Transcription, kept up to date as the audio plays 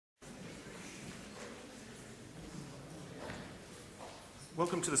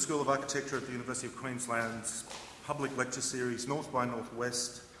Welcome to the School of Architecture at the University of Queensland's public lecture series North by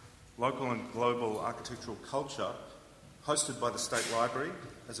Northwest, Local and Global Architectural Culture, hosted by the State Library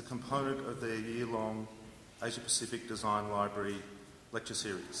as a component of their year-long Asia Pacific Design Library lecture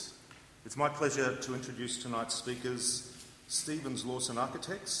series. It's my pleasure to introduce tonight's speakers, Stevens and Lawson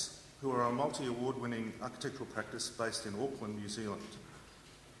Architects, who are a multi-award-winning architectural practice based in Auckland, New Zealand.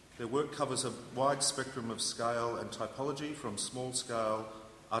 Their work covers a wide spectrum of scale and typology, from small-scale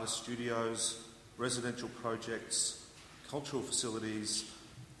artist studios, residential projects, cultural facilities,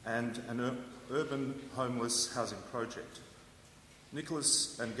 and an urban homeless housing project.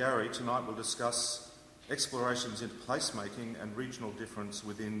 Nicholas and Gary tonight will discuss explorations into placemaking and regional difference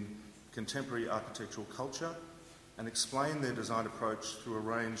within contemporary architectural culture and explain their design approach through a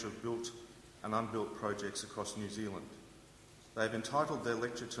range of built and unbuilt projects across New Zealand. They have entitled their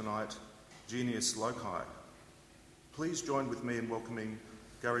lecture tonight, Genius Loci. Please join with me in welcoming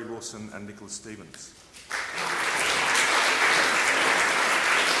Gary Lawson and Nicholas Stevens.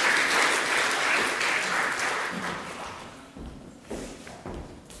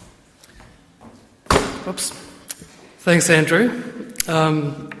 Oops. Thanks, Andrew.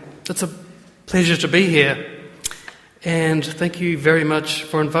 It's a pleasure to be here, and thank you very much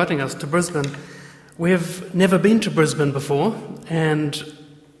for inviting us to Brisbane. We've never been to Brisbane before, and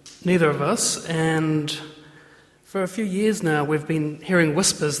neither of us, and for a few years now we've been hearing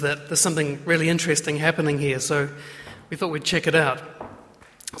whispers that there's something really interesting happening here, so we thought we'd check it out.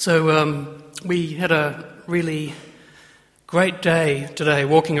 So we had a really great day today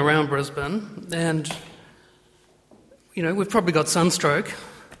walking around Brisbane, and we've probably got sunstroke,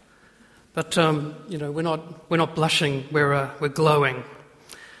 but we're not blushing, we're glowing.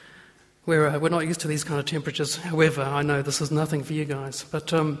 We're not used to these kind of temperatures. However, I know this is nothing for you guys.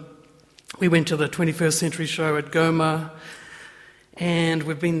 But we went to the 21st Century Show at Goma, and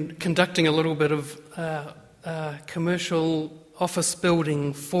we've been conducting a little bit of commercial office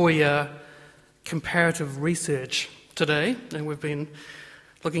building foyer comparative research today, and we've been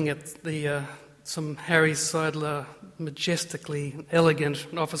looking at some Harry Seidler majestically elegant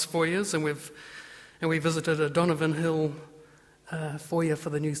office foyers, and we visited a Donovan Hill foyer for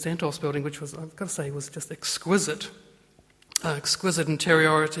the new Santos building, which was, I've got to say, was just exquisite. Exquisite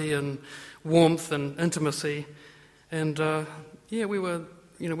interiority and warmth and intimacy. And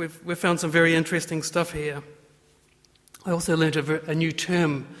we've found some very interesting stuff here. I also learned a new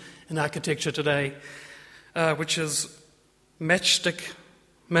term in architecture today, which is matchstick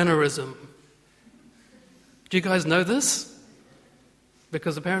mannerism. Do you guys know this?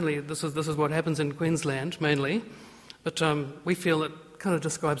 Because apparently this is what happens in Queensland mainly. But we feel it kind of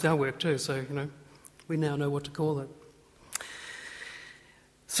describes our work too, so, we now know what to call it.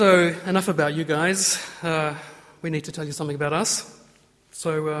 So, enough about you guys. We need to tell you something about us.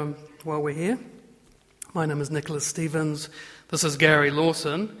 So, while we're here, my name is Nicholas Stevens. This is Gary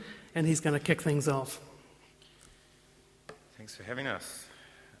Lawson, and he's going to kick things off. Thanks for having us.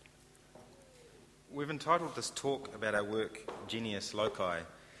 We've entitled this talk about our work, Genius Loci,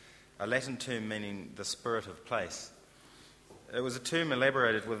 a Latin term meaning the spirit of place. It was a term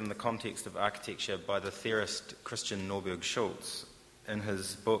elaborated within the context of architecture by the theorist Christian Norberg Schultz in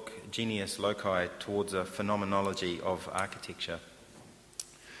his book Genius Loci Towards a Phenomenology of Architecture.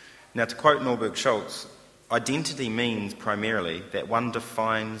 Now, to quote Norberg Schultz, identity means primarily that one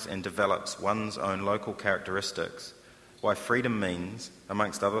defines and develops one's own local characteristics, while freedom means,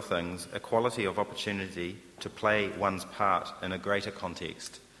 amongst other things, equality of opportunity to play one's part in a greater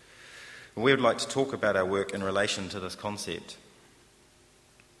context. We would like to talk about our work in relation to this concept.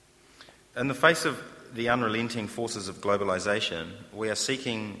 In the face of the unrelenting forces of globalisation, we are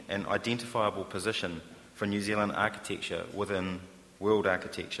seeking an identifiable position for New Zealand architecture within world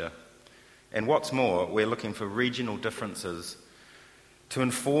architecture. And what's more, we're looking for regional differences to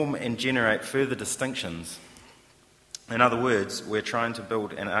inform and generate further distinctions. In other words, we're trying to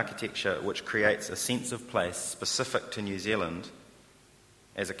build an architecture which creates a sense of place specific to New Zealand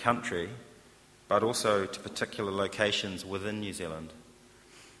as a country, but also to particular locations within New Zealand.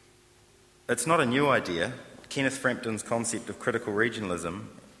 It's not a new idea. Kenneth Frampton's concept of critical regionalism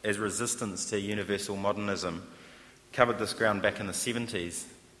as resistance to universal modernism covered this ground back in the 70s,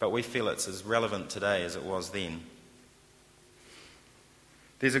 but we feel it's as relevant today as it was then.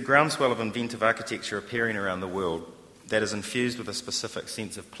 There's a groundswell of inventive architecture appearing around the world that is infused with a specific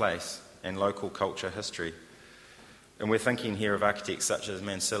sense of place and local culture history. And we're thinking here of architects such as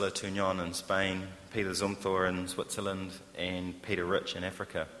Mansilla Tugnon in Spain, Peter Zumthor in Switzerland, and Peter Rich in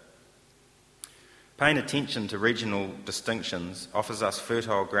Africa. Paying attention to regional distinctions offers us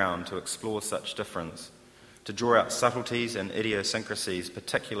fertile ground to explore such difference, to draw out subtleties and idiosyncrasies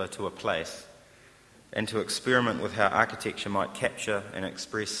particular to a place, and to experiment with how architecture might capture and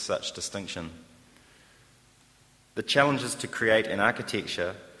express such distinction. The challenge is to create an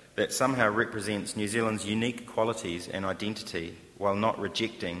architecture that somehow represents New Zealand's unique qualities and identity while not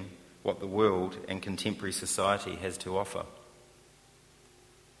rejecting what the world and contemporary society has to offer.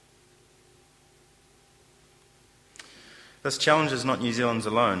 This challenge is not New Zealand's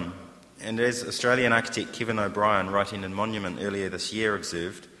alone, and as Australian architect Kevin O'Brien, writing in Monument earlier this year,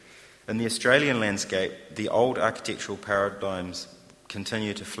 observed, in the Australian landscape, the old architectural paradigms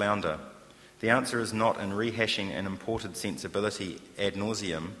continue to flounder. The answer is not in rehashing an imported sensibility ad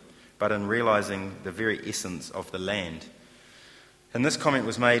nauseum, but in realising the very essence of the land. And this comment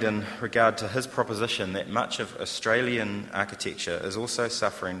was made in regard to his proposition that much of Australian architecture is also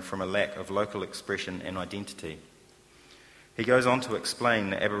suffering from a lack of local expression and identity. He goes on to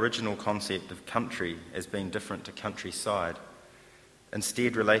explain the Aboriginal concept of country as being different to countryside,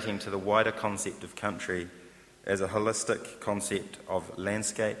 instead relating to the wider concept of country as a holistic concept of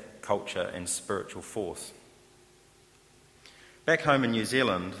landscape, culture and spiritual force. Back home in New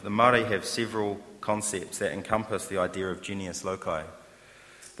Zealand, the Māori have several concepts that encompass the idea of genius loci,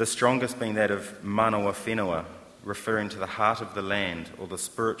 the strongest being that of manawa whenua, referring to the heart of the land or the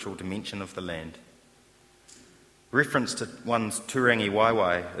spiritual dimension of the land. Reference to one's turangi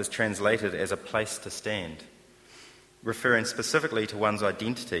waiwai is translated as a place to stand, referring specifically to one's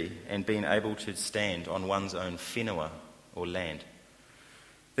identity and being able to stand on one's own whenua or land.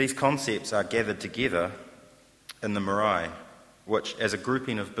 These concepts are gathered together in the marae, which, as a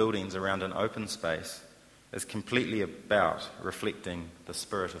grouping of buildings around an open space, is completely about reflecting the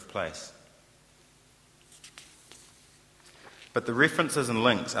spirit of place. But the references and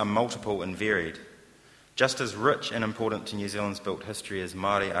links are multiple and varied. Just as rich and important to New Zealand's built history as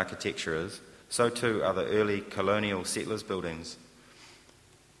Māori architecture is, so too are the early colonial settlers' buildings.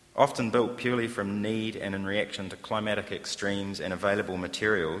 Often built purely from need and in reaction to climatic extremes and available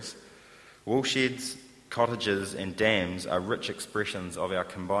materials, woolsheds, cottages and dams are rich expressions of our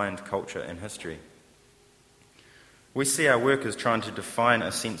combined culture and history. We see our work as trying to define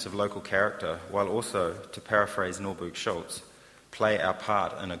a sense of local character while also, to paraphrase Norberg Schultz, play our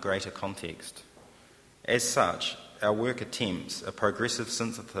part in a greater context. As such, our work attempts a progressive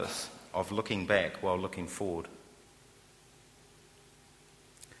synthesis of looking back while looking forward.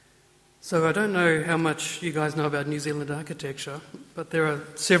 So I don't know how much you guys know about New Zealand architecture, but there are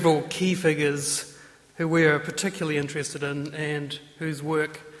several key figures who we are particularly interested in and whose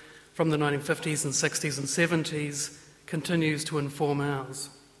work from the 1950s and 60s and 70s continues to inform ours.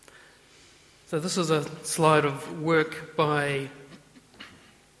 So this is a slide of work by...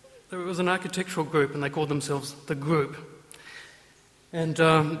 There was an architectural group, and they called themselves The Group. And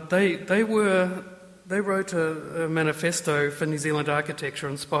they wrote a manifesto for New Zealand architecture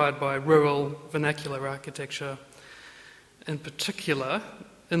inspired by rural vernacular architecture, in particular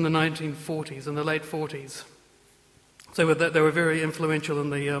in the 1940s, in the late 40s. So they were very influential in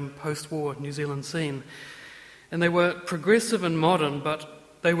the post-war New Zealand scene. And they were progressive and modern,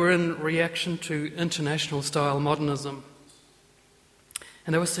 but they were in reaction to international style modernism.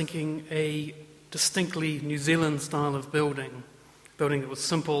 And they were thinking a distinctly New Zealand style of building that was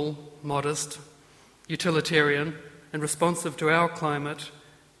simple, modest, utilitarian, and responsive to our climate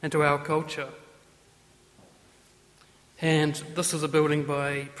and to our culture. And this is a building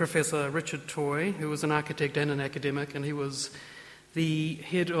by Professor Richard Toy, who was an architect and an academic, and he was the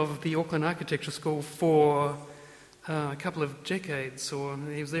head of the Auckland Architecture School for a couple of decades, or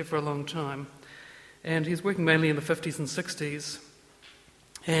he was there for a long time. And he was working mainly in the 50s and 60s.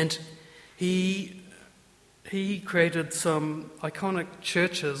 And he created some iconic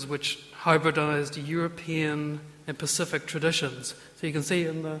churches which hybridized European and Pacific traditions. So you can see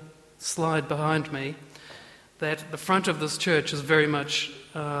in the slide behind me that the front of this church is very much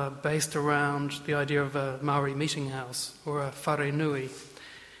based around the idea of a Maori meeting house or a whare nui.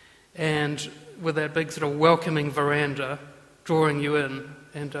 And with that big sort of welcoming veranda drawing you in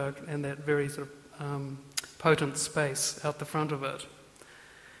and that very sort of potent space out the front of it.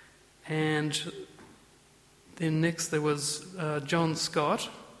 And then next there was John Scott,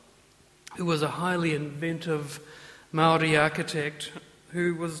 who was a highly inventive Maori architect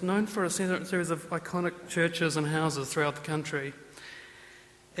who was known for a series of iconic churches and houses throughout the country.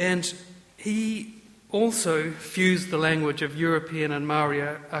 And he also fused the language of European and Maori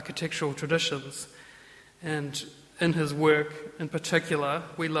architectural traditions. And in his work in particular,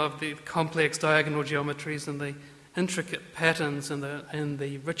 we love the complex diagonal geometries and the intricate patterns and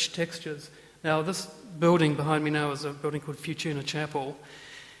the rich textures. Now, this building behind me now is a building called Futuna Chapel,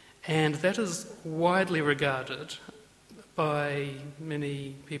 And that is widely regarded by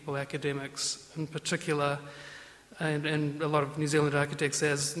many people, academics in particular, and a lot of New Zealand architects,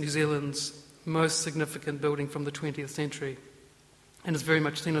 as New Zealand's most significant building from the 20th century. And it's very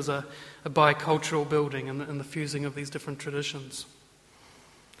much seen as a bicultural building in the fusing of these different traditions.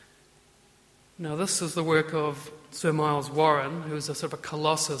 Now, this is the work of Sir Miles Warren, who is a sort of a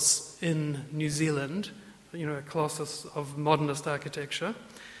colossus in New Zealand, a colossus of modernist architecture.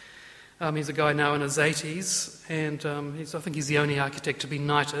 He's a guy now in his 80s, and I think he's the only architect to be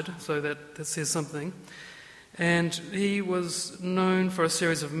knighted, so that says something. And he was known for a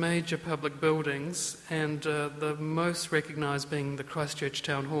series of major public buildings, and the most recognised being the Christchurch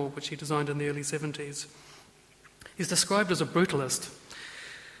Town Hall, which he designed in the early 70s. He's described as a brutalist,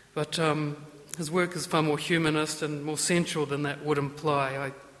 but his work is far more humanist and more central than that would imply.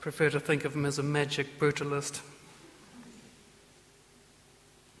 I prefer to think of him as a magic brutalist.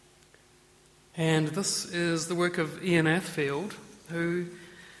 And this is the work of Ian Athfield, who,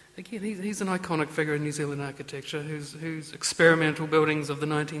 again, he's an iconic figure in New Zealand architecture, whose experimental buildings of the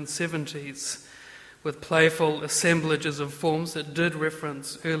 1970s, with playful assemblages of forms that did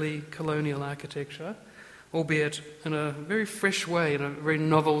reference early colonial architecture, albeit in a very fresh way, in a very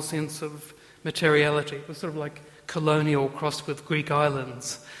novel sense of materiality. It was sort of like colonial crossed with Greek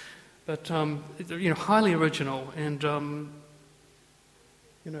islands, but highly original. And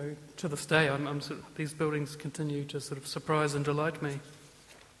to this day, these buildings continue to sort of surprise and delight me.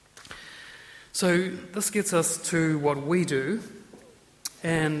 So this gets us to what we do,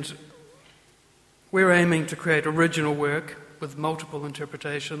 and we're aiming to create original work with multiple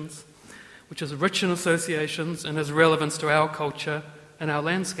interpretations, which is rich in associations and has relevance to our culture and our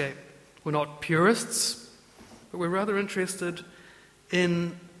landscape. We're not purists, but we're rather interested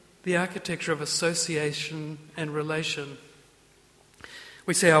in the architecture of association and relation.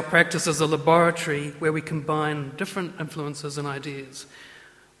 We see our practice as a laboratory where we combine different influences and ideas.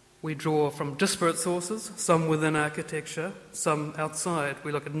 We draw from disparate sources, some within architecture, some outside.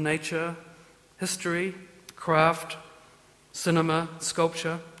 We look at nature, history, craft, cinema,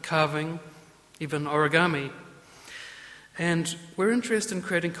 sculpture, carving, even origami. And we're interested in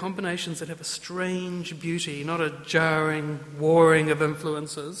creating combinations that have a strange beauty, not a jarring warring of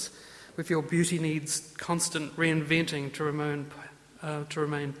influences. We feel beauty needs constant reinventing to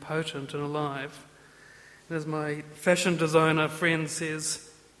remain potent and alive. And as my fashion designer friend says,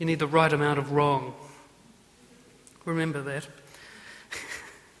 you need the right amount of wrong. Remember that.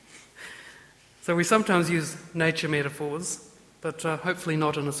 So we sometimes use nature metaphors, but hopefully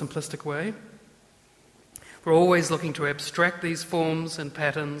not in a simplistic way. We're always looking to abstract these forms and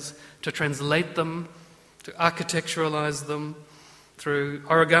patterns, to translate them, to architecturalize them, through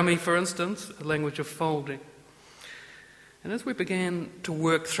origami, for instance, a language of folding. And as we began to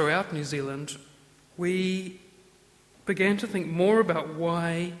work throughout New Zealand, we began to think more about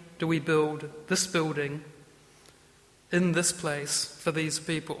why do we build this building in this place for these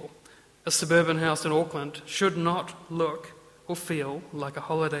people. A suburban house in Auckland should not look or feel like a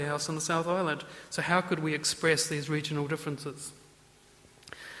holiday house on the South Island. So how could we express these regional differences?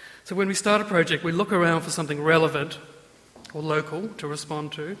 So when we start a project, we look around for something relevant or local to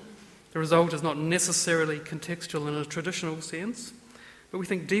respond to. The result is not necessarily contextual in a traditional sense, but we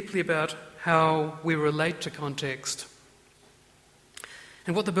think deeply about how we relate to context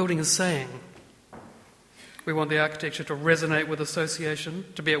and what the building is saying. We want the architecture to resonate with association,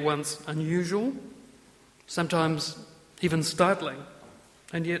 to be at once unusual, sometimes even startling,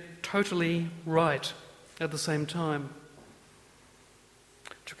 and yet totally right at the same time.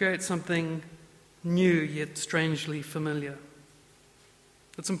 To create something new yet strangely familiar.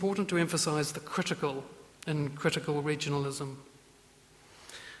 It's important to emphasise the critical in critical regionalism.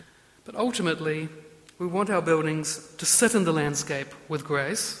 But ultimately, we want our buildings to sit in the landscape with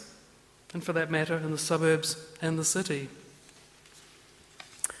grace, and for that matter, in the suburbs and the city.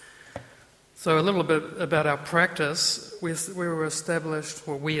 So a little bit about our practice. We established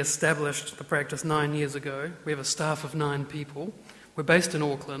the practice 9 years ago. We have a staff of 9 people. We're based in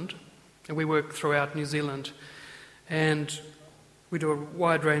Auckland, and we work throughout New Zealand. And we do a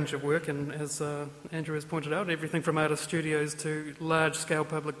wide range of work, and as Andrew has pointed out, everything from artist studios to large-scale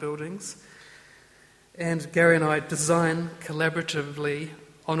public buildings. And Gary and I design collaboratively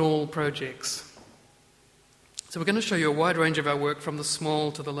on all projects. So we're going to show you a wide range of our work, from the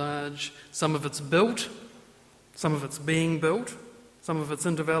small to the large. Some of it's built, some of it's being built, some of it's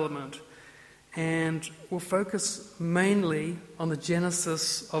in development. And we'll focus mainly on the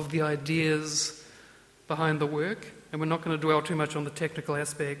genesis of the ideas behind the work, and we're not going to dwell too much on the technical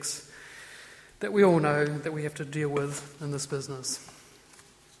aspects that we all know that we have to deal with in this business.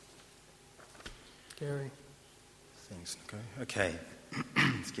 Gary. Thanks, Nico. Okay,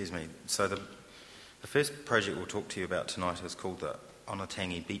 excuse me. So the first project we'll talk to you about tonight is called the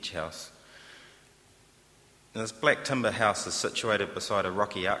Auditorium Beach House. Now, this black timber house is situated beside a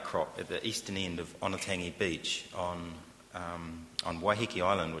rocky outcrop at the eastern end of Auditorium Beach on Waiheke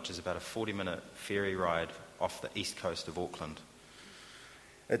Island, which is about a 40-minute ferry ride off the east coast of Auckland.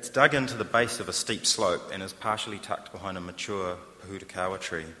 It's dug into the base of a steep slope and is partially tucked behind a mature pahutakawa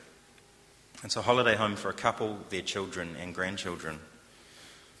tree. It's a holiday home for a couple, their children and grandchildren.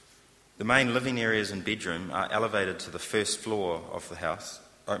 The main living areas and bedroom are elevated to the first floor of the house,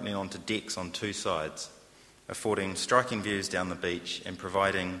 opening onto decks on two sides, affording striking views down the beach and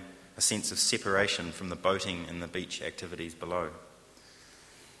providing a sense of separation from the boating and the beach activities below.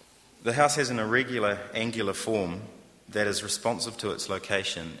 The house has an irregular, angular form that is responsive to its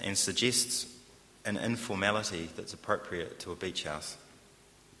location and suggests an informality that's appropriate to a beach house.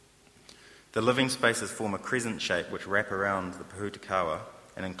 The living spaces form a crescent shape which wrap around the pahutakawa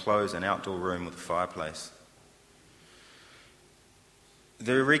and enclose an outdoor room with a fireplace.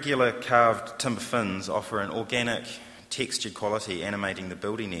 The irregular carved timber fins offer an organic, textured quality animating the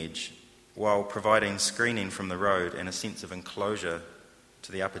building edge, while providing screening from the road and a sense of enclosure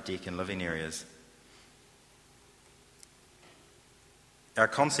to the upper deck and living areas. Our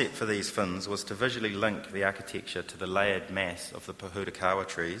concept for these fins was to visually link the architecture to the layered mass of the pahutakawa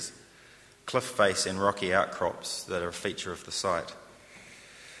trees, cliff face and rocky outcrops that are a feature of the site.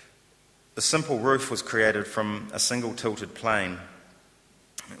 The simple roof was created from a single tilted plane,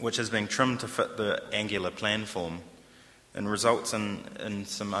 which has been trimmed to fit the angular plan form and results in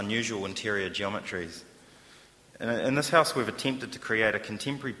some unusual interior geometries. In this house, we've attempted to create a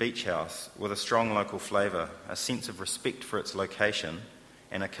contemporary beach house with a strong local flavour, a sense of respect for its location,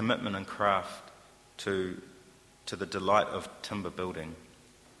 and a commitment and craft to the delight of timber building.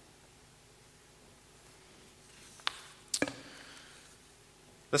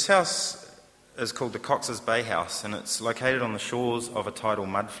 This house is called the Cox's Bay House, and it's located on the shores of a tidal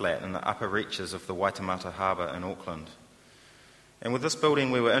mudflat in the upper reaches of the Waitemata Harbour in Auckland. And with this building,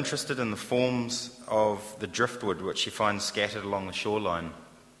 we were interested in the forms of the driftwood which you find scattered along the shoreline.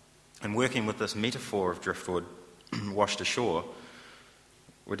 And working with this metaphor of driftwood washed ashore,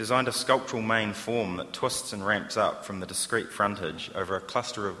 we designed a sculptural main form that twists and ramps up from the discrete frontage over a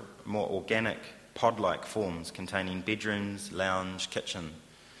cluster of more organic, pod-like forms containing bedrooms, lounge, kitchen.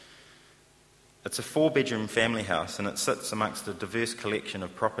 It's a 4-bedroom family house, and it sits amongst a diverse collection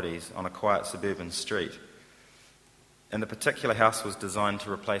of properties on a quiet suburban street. And the particular house was designed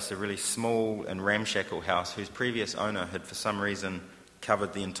to replace a really small and ramshackle house whose previous owner had for some reason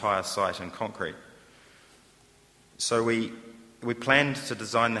covered the entire site in concrete. So we planned to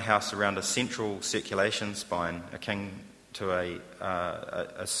design the house around a central circulation spine akin to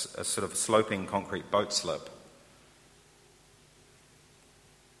a sort of sloping concrete boat slip,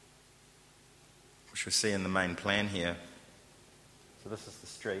 which we see in the main plan here. So this is the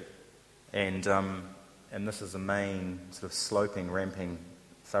street, and this is the main sort of sloping, ramping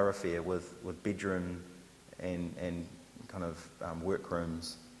thoroughfare with bedroom and kind of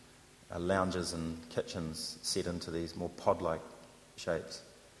workrooms, lounges and kitchens set into these more pod-like shapes.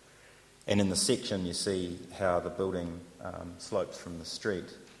 And in the section you see how the building slopes from the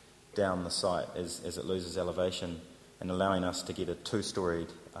street down the site as it loses elevation, and allowing us to get a 2-storied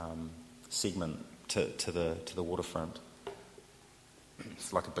segment to the waterfront.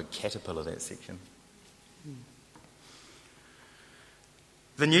 It's like a big caterpillar, that section.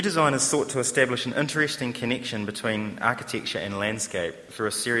 The new design has sought to establish an interesting connection between architecture and landscape through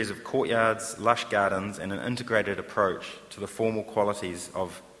a series of courtyards, lush gardens, and an integrated approach to the formal qualities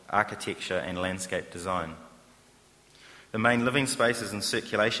of architecture and landscape design. The main living spaces and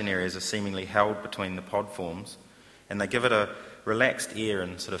circulation areas are seemingly held between the pod forms, and they give it a relaxed air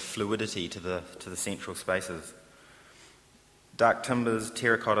and sort of fluidity to the central spaces. Dark timbers,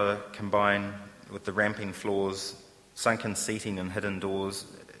 terracotta combine with the ramping floors, sunken seating and hidden doors,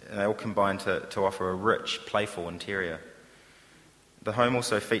 and they all combine to offer a rich, playful interior. The home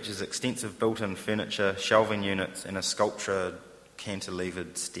also features extensive built-in furniture, shelving units, and a sculptured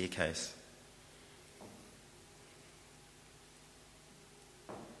cantilevered staircase.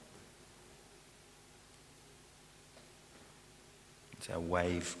 It's our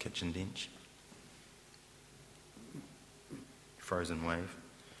wave kitchen bench. Frozen wave.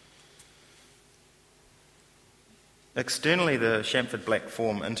 Externally, the chamfered black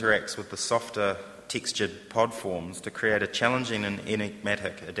form interacts with the softer, textured pod forms to create a challenging and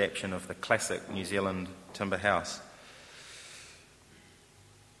enigmatic adaptation of the classic New Zealand timber house.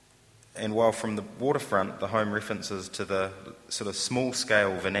 And while from the waterfront, the home references to the sort of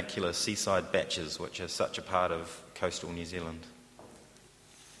small-scale vernacular seaside batches, which are such a part of coastal New Zealand.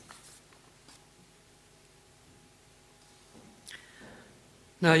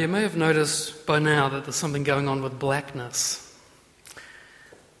 Now, you may have noticed by now that there's something going on with blackness.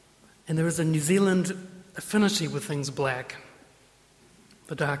 And there is a New Zealand affinity with things black.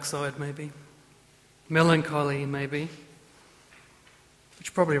 The dark side, maybe. Melancholy, maybe.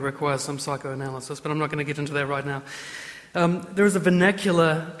 Which probably requires some psychoanalysis, but I'm not going to get into that right now. There is a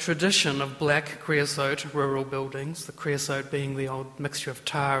vernacular tradition of black creosote rural buildings, the creosote being the old mixture of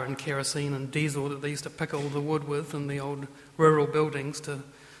tar and kerosene and diesel that they used to pickle the wood with in the old rural buildings to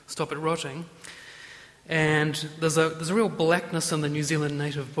stop it rotting. And there's a real blackness in the New Zealand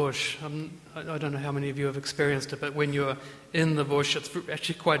native bush. I don't know how many of you have experienced it, but when you're in the bush, it's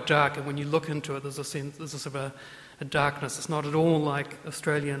actually quite dark, and when you look into it, there's a sort of a darkness. It's not at all like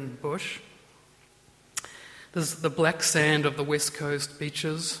Australian bush. There's the black sand of the west coast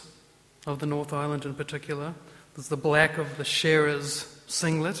beaches, of the North Island in particular. There's the black of the shearer's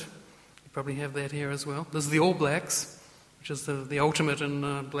singlet. You probably have that here as well. There's the All Blacks, which is the ultimate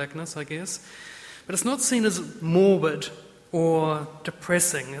in blackness, I guess. But it's not seen as morbid or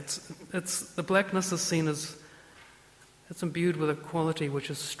depressing. It's the blackness is seen as it's imbued with a quality which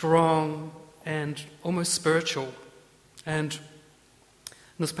is strong and almost spiritual. And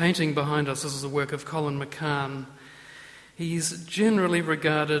this painting behind us, this is the work of Colin McCann. He's generally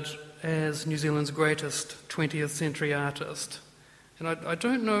regarded as New Zealand's greatest 20th century artist. And I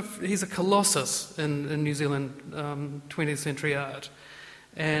don't know if he's a colossus in New Zealand 20th century art.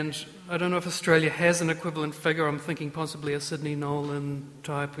 And I don't know if Australia has an equivalent figure. I'm thinking possibly a Sidney Nolan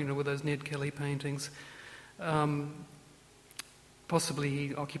type, with those Ned Kelly paintings. Possibly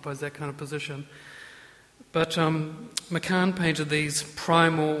he occupies that kind of position. But McCann painted these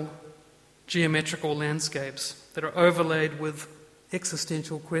primal geometrical landscapes that are overlaid with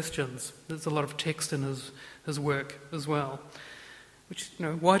existential questions. There's a lot of text in his work as well. Which,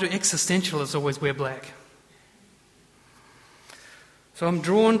 why do existentialists always wear black? So I'm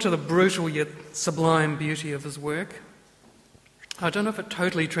drawn to the brutal yet sublime beauty of his work. I don't know if it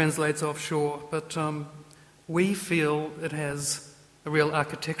totally translates offshore, but we feel it has a real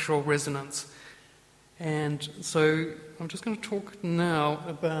architectural resonance. And so I'm just going to talk now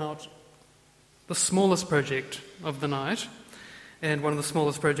about the smallest project of the night, and one of the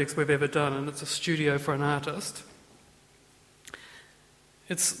smallest projects we've ever done, and it's a studio for an artist.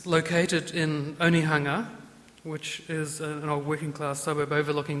 It's located in Onehunga, which is an old working class suburb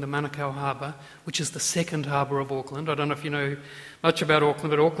overlooking the Manukau Harbour, which is the second harbour of Auckland. I don't know if you know much about Auckland,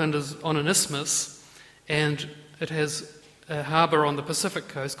 but Auckland is on an isthmus, and it has a harbour on the Pacific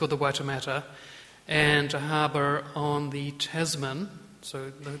coast called the Waitemata, and a harbour on the Tasman,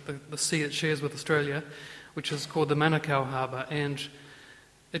 so the sea it shares with Australia, which is called the Manukau Harbour. And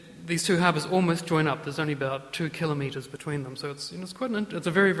these two harbours almost join up. There's only about 2 kilometres between them, so it's it's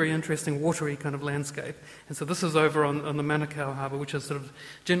a very, very interesting watery kind of landscape. And so this is over on the Manukau Harbour, which is sort of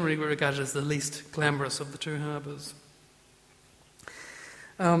generally regarded as the least glamorous of the two harbours.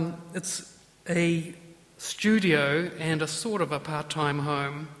 It's a studio and a sort of a part-time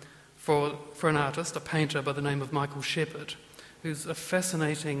home for an artist, a painter by the name of Michael Shepherd, who's a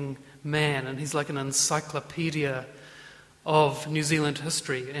fascinating man, and he's like an encyclopedia of New Zealand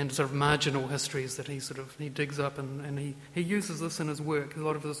history and sort of marginal histories that he digs up, and he uses this in his work. A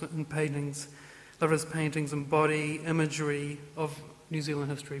lot of his paintings embody imagery of New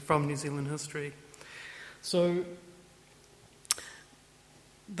Zealand history, from New Zealand history. So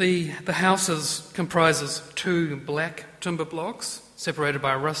the house comprises 2 black timber blocks separated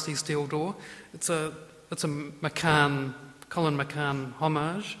by a rusty steel door. It's a Colin McCann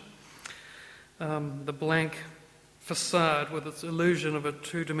homage. The blank facade with its illusion of a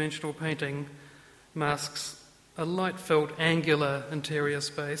 2-dimensional painting masks a light-filled angular interior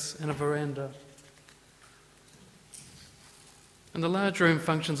space and a veranda. And the large room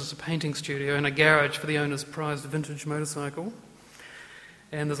functions as a painting studio and a garage for the owner's prized vintage motorcycle.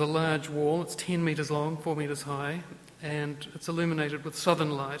 And there's a large wall, it's 10 metres long, 4 metres high, and it's illuminated with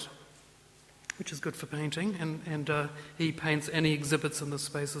southern light, which is good for painting, and he paints any exhibits in this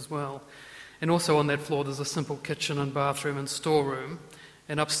space as well. And also on that floor there's a simple kitchen and bathroom and storeroom,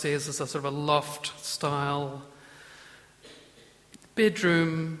 and upstairs there's a sort of a loft-style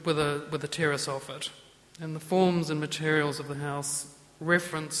bedroom with a terrace off it. And the forms and materials of the house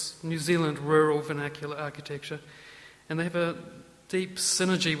reference New Zealand rural vernacular architecture, and they have a deep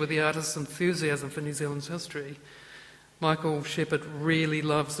synergy with the artist's enthusiasm for New Zealand's history. Michael Shepherd really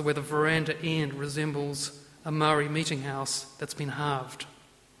loves the way the veranda end resembles a Maori meeting house that's been halved.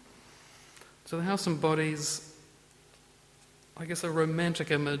 So the house embodies, I guess, a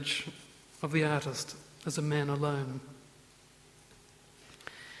romantic image of the artist as a man alone.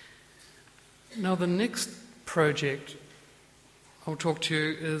 Now the next project I'll talk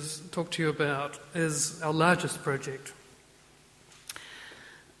to you about is our largest project.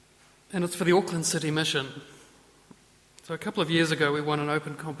 And it's for the Auckland City Mission. So a couple of years ago we won an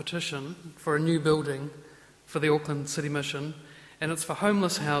open competition for a new building for the Auckland City Mission, and it's for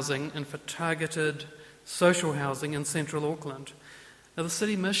homeless housing and for targeted social housing in central Auckland. Now the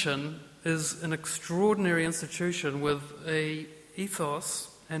City Mission is an extraordinary institution with an ethos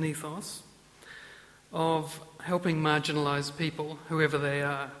of helping marginalised people, whoever they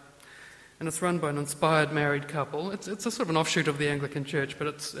are. And it's run by an inspired married couple. It's a sort of an offshoot of the Anglican Church, but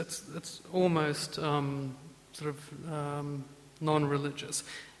it's almost non-religious.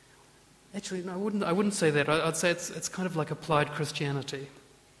 Actually, no, I wouldn't say that. I'd say it's kind of like applied Christianity.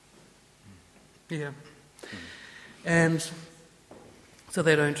 Yeah. And so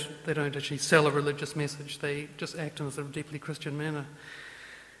they don't actually sell a religious message. They just act in a sort of deeply Christian manner.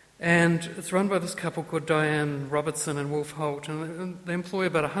 And it's run by this couple called Diane Robertson and Wolf Holt, and they employ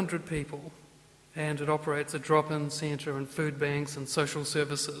about 100 people, and it operates a drop-in centre and food banks and social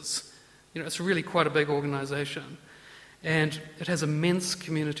services. You know, it's really quite a big organisation, and it has immense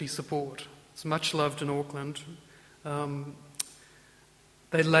community support. It's much loved in Auckland.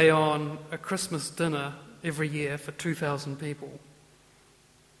 They lay on a Christmas dinner every year for 2,000 people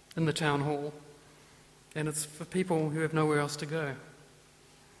in the town hall, and it's for people who have nowhere else to go.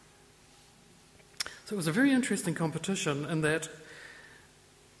 So it was a very interesting competition in that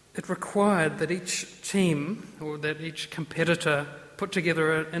it required that each team, or that each competitor, put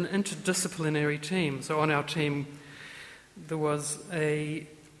together an interdisciplinary team. So on our team there was a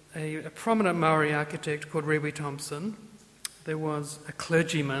prominent Maori architect called Rewi Thompson, there was a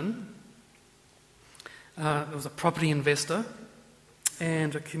clergyman, there was a property investor,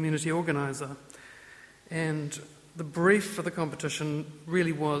 and a community organiser. And the brief for the competition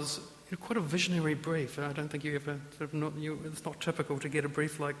really was quite a visionary brief. I don't think you ever it's not typical to get a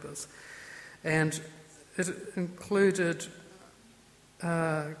brief like this. And it included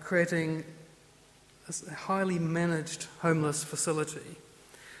creating a highly managed homeless facility,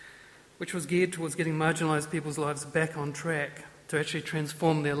 which was geared towards getting marginalised people's lives back on track to actually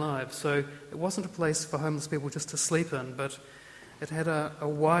transform their lives. So it wasn't a place for homeless people just to sleep in, but it had a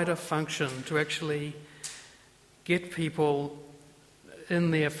wider function to actually get people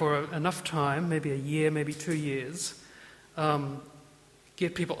in there for enough time, maybe a year, maybe 2 years,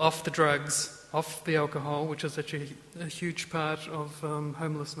 get people off the drugs, off the alcohol, which is actually a huge part of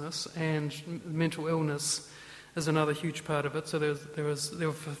homelessness, and mental illness is another huge part of it. So there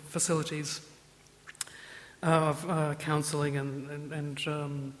were facilities of counselling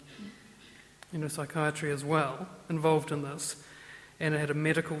and psychiatry as well involved in this, and it had a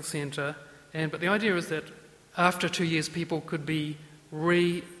medical centre. But the idea is that after 2 years, people could be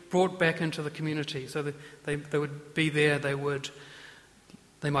brought back into the community, so that they would be there. They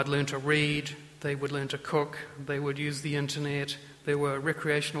might learn to read, they would learn to cook, they would use the internet. There were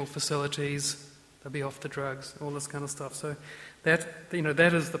recreational facilities. They'd be off the drugs, all this kind of stuff. So that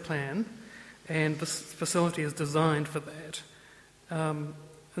is the plan, and this facility is designed for that.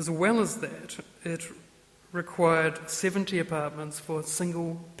 As well as that, it required 70 apartments for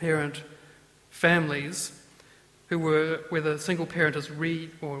single-parent families where the single parent is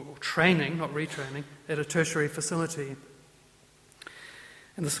training, not retraining, at a tertiary facility.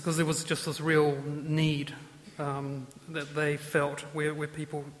 And this because there was just this real need that they felt where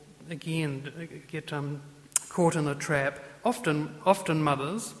people, again, get caught in a trap, often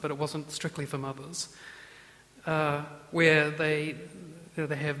mothers, but it wasn't strictly for mothers, where they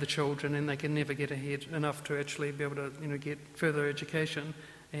have the children and they can never get ahead enough to actually be able to get further education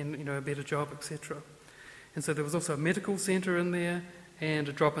and a better job, etc. And so there was also a medical centre in there and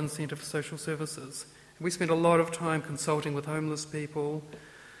a drop-in centre for social services. And we spent a lot of time consulting with homeless people,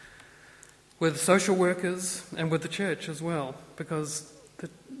 with social workers, and with the church as well, because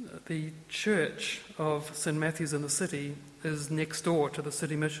the church of St Matthew's in the city is next door to the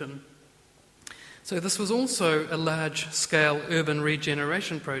City Mission. So this was also a large-scale urban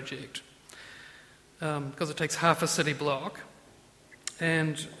regeneration project, because it takes half a city block,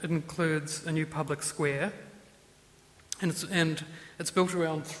 and it includes a new public square, and it's built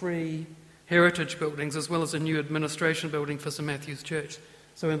around 3 heritage buildings as well as a new administration building for St Matthew's Church.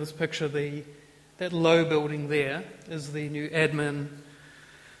 So in this picture, that low building there is the new admin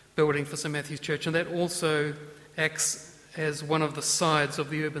building for St Matthew's Church, and that also acts as one of the sides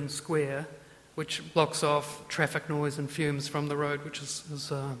of the urban square which blocks off traffic noise and fumes from the road, which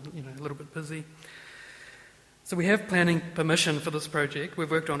is a little bit busy. So we have planning permission for this project. We've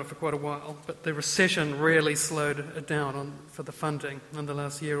worked on it for quite a while, but the recession really slowed it down for the funding in the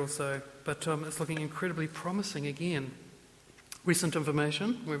last year or so. But it's looking incredibly promising again. Recent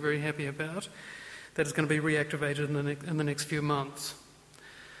information we're very happy about that is going to be reactivated in the next few months.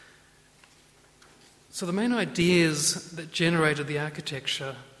 So the main ideas that generated the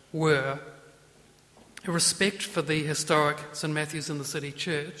architecture were a respect for the historic St Matthew's in the City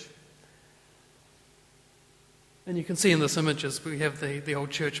church. And you can see in this images we have the old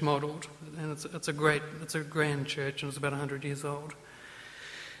church modelled, and it's a grand church, and it's about 100 years old.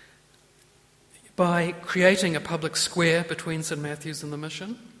 By creating a public square between St Matthew's and the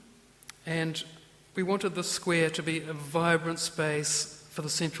Mission, and we wanted the square to be a vibrant space for the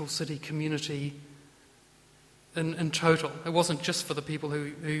central city community in total. It wasn't just for the people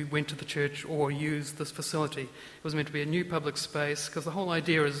who went to the church or used this facility. It was meant to be a new public space, because the whole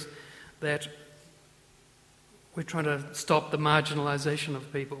idea is that we're trying to stop the marginalisation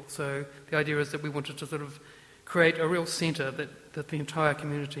of people. So the idea is that we wanted to sort of create a real centre that the entire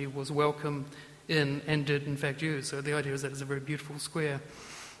community was welcome in and did in fact use. So the idea is that it's a very beautiful square.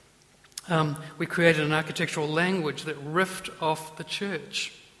 We created an architectural language that riffed off the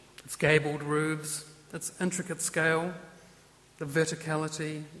church. Its gabled roofs, its intricate scale, the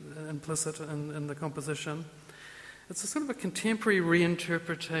verticality implicit in the composition. It's a sort of a contemporary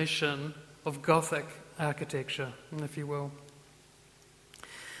reinterpretation of Gothic architecture, if you will.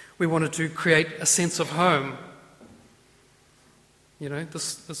 We wanted to create a sense of home.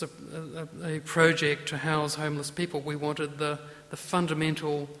 This is a project to house homeless people. We wanted the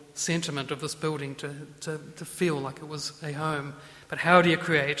fundamental sentiment of this building to feel like it was a home. But how do you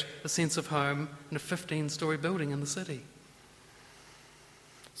create a sense of home in a 15-storey building in the city?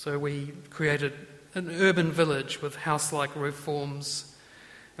 So we created an urban village with house-like roof forms,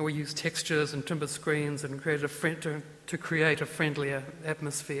 and we used textures and timber screens and created to create a friendlier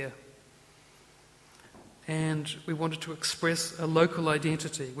atmosphere. And we wanted to express a local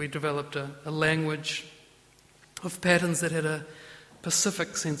identity. We developed a language of patterns that had a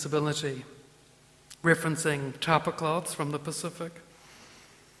Pacific sensibility, referencing tapa cloths from the Pacific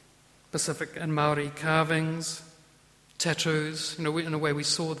and Māori carvings, tattoos. In a way we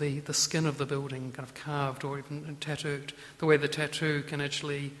saw the skin of the building kind of carved or even tattooed, the way the tattoo can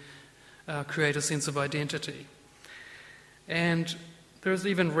actually create a sense of identity. And there's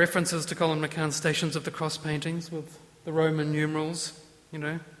even references to Colin McCann's Stations of the Cross paintings with the Roman numerals.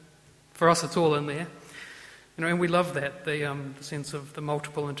 For us it's all in there. And we love that, the sense of the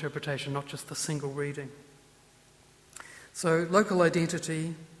multiple interpretation, not just the single reading. So local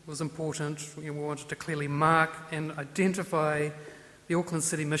identity was important. We wanted to clearly mark and identify the Auckland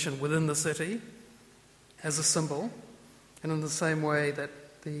City Mission within the city as a symbol, and in the same way that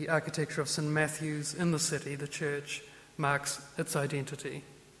the architecture of St Matthew's in the city, the church, marks its identity.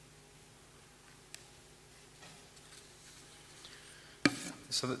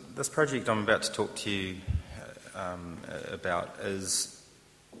 So this project I'm about to talk to you about is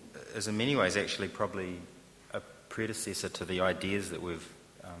in many ways actually probably a predecessor to the ideas that we've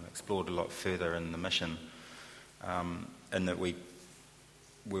explored a lot further in the mission, in that we're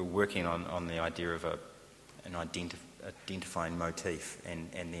working on the idea of an identifying motif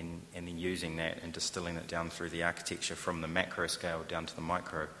and then using that and distilling it down through the architecture from the macro scale down to the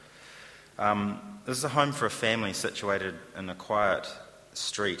micro. This is a home for a family situated in a quiet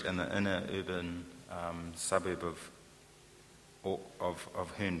street in the inner urban suburb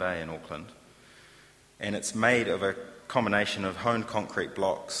of Herne Bay in Auckland, and it's made of a combination of honed concrete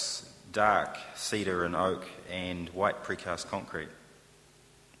blocks, dark cedar and oak, and white precast concrete.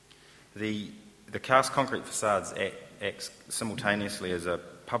 The cast concrete facades acts simultaneously as a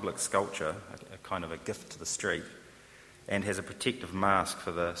public sculpture, a kind of a gift to the street, and has a protective mask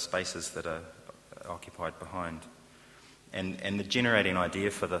for the spaces that are occupied behind. And the generating idea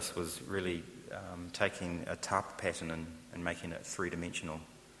for this was really taking a tapa pattern and making it three-dimensional.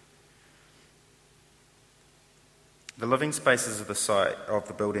 The living spaces of the site of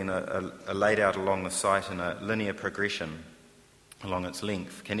the building are laid out along the site in a linear progression along its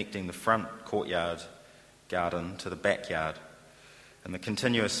length, connecting the front courtyard garden to the backyard. And the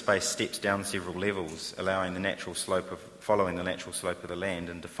continuous space steps down several levels, allowing following the natural slope of the land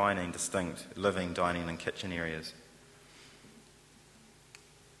and defining distinct living, dining and kitchen areas.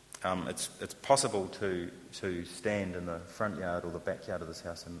 It's possible to stand in the front yard or the backyard of this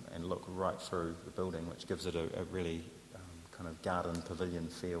house and look right through the building, which gives it a really kind of garden pavilion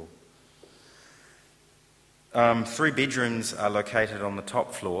feel. 3 bedrooms are located on the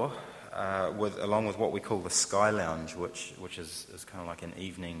top floor, along with what we call the Sky Lounge, which is kind of like an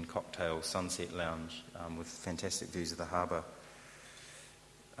evening cocktail sunset lounge with fantastic views of the harbour.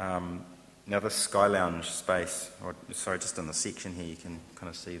 Now this Sky Lounge space, just in the section here, you can kind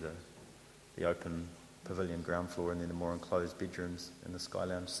of see the open pavilion ground floor and then the more enclosed bedrooms and the Sky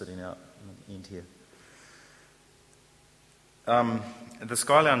Lounge sitting out at the end here. The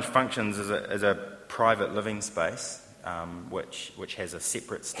Sky Lounge functions as a private living space, which has a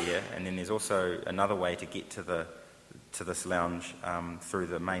separate stair, and then there's also another way to get to this lounge through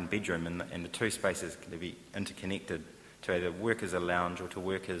the main bedroom, and the two spaces can be interconnected to either work as a lounge or to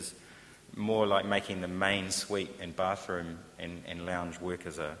work as more like making the main suite and bathroom and lounge work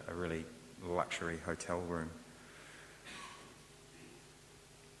as a really luxury hotel room.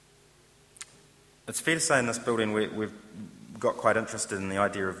 It's fair to say in this building we've got quite interested in the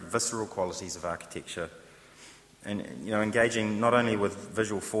idea of visceral qualities of architecture, and engaging not only with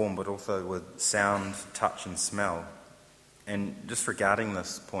visual form but also with sound, touch and smell. And just regarding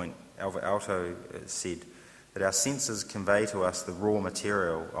this point, Albert Alto said that our senses convey to us the raw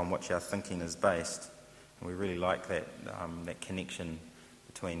material on which our thinking is based, and we really like that connection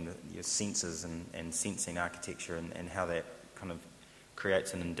between your senses and sensing architecture, and how that kind of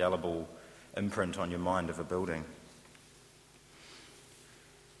creates an indelible imprint on your mind of a building.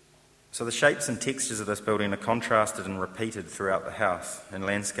 So the shapes and textures of this building are contrasted and repeated throughout the house and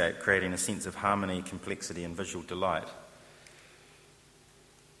landscape, creating a sense of harmony, complexity and visual delight.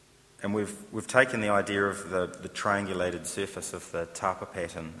 And we've taken the idea of the triangulated surface of the tapa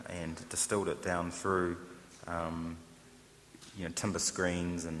pattern and distilled it down through timber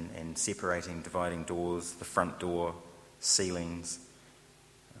screens and separating, dividing doors, the front door, ceilings,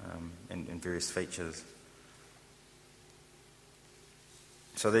 and various features.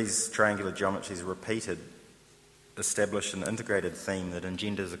 So these triangular geometries are repeated, establish an integrated theme that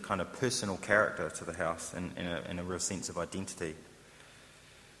engenders a kind of personal character to the house and a real sense of identity.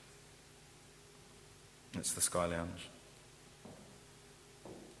 It's the Sky Lounge.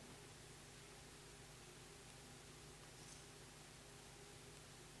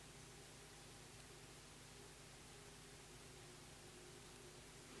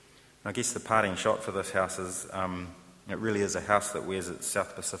 I guess the parting shot for this house is it really is a house that wears its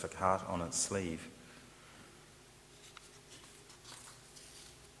South Pacific heart on its sleeve.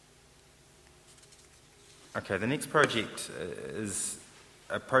 Okay, the next project is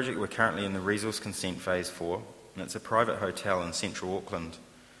a project we're currently in the resource consent phase for, and it's a private hotel in central Auckland.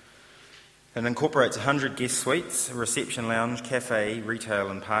 It incorporates 100 guest suites, a reception lounge, cafe, retail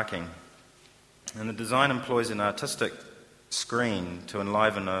and parking. And the design employs an artistic screen to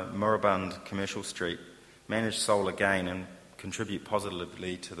enliven a moribund commercial street, manage solar gain and contribute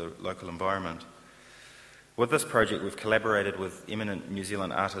positively to the local environment. With this project we've collaborated with eminent New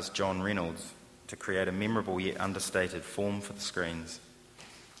Zealand artist John Reynolds to create a memorable yet understated form for the screens.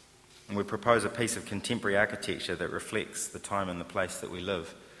 And we propose a piece of contemporary architecture that reflects the time and the place that we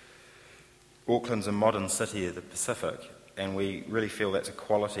live. Auckland's a modern city of the Pacific, and we really feel that's a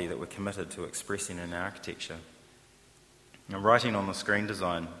quality that we're committed to expressing in our architecture. Now, writing on the screen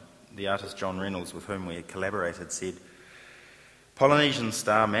design, the artist John Reynolds, with whom we had collaborated, said, "Polynesian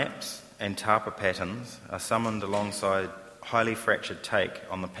star maps and tapa patterns are summoned alongside highly fractured take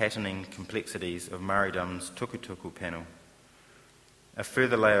on the patterning complexities of Maridum's tukutuku panel. A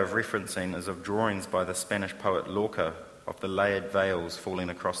further layer of referencing is of drawings by the Spanish poet Lorca of the layered veils falling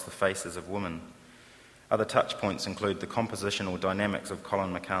across the faces of women. Other touch points include the compositional dynamics of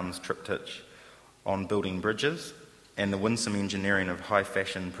Colin McCann's triptych on building bridges and the winsome engineering of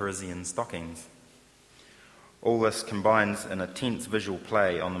high-fashion Parisian stockings. All this combines in a tense visual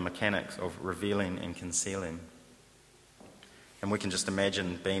play on the mechanics of revealing and concealing." And we can just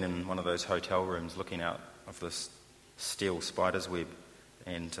imagine being in one of those hotel rooms looking out of this steel spider's web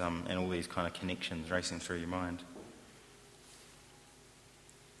and all these kind of connections racing through your mind.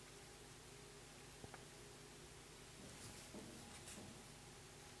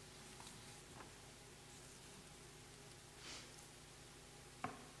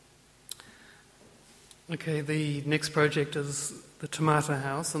 Okay, the next project is the Tomato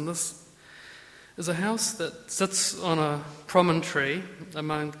House, and this is a house that sits on a promontory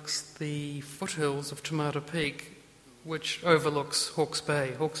amongst the foothills of Tomato Peak, which overlooks Hawke's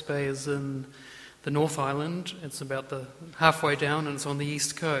Bay. Hawke's Bay is in the North Island. It's about halfway down, and it's on the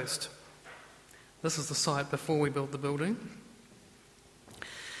east coast. This is the site before we built the building.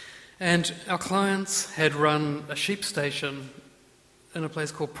 And our clients had run a sheep station in a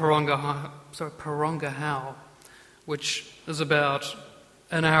place called Paronga How, which is about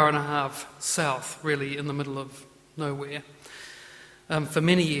an hour and a half south, really in the middle of nowhere. for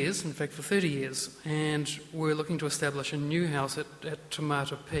many years, in fact for 30 years, and we're looking to establish a new house at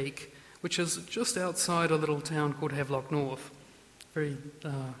Tomato Peak, which is just outside a little town called Havelock North. Very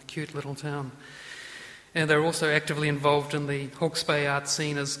cute little town. And they're also actively involved in the Hawke's Bay art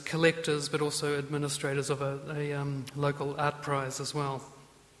scene as collectors, but also administrators of a local art prize as well.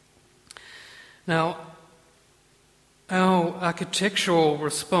 Now, our architectural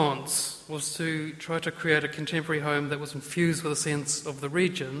response was to try to create a contemporary home that was infused with a sense of the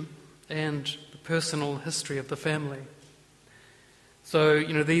region and the personal history of the family. So,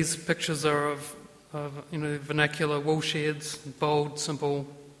 these pictures are of vernacular wool sheds, bold, simple,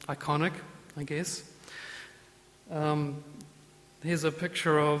 iconic, I guess. Here's a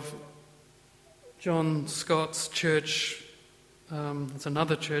picture of John Scott's church. It's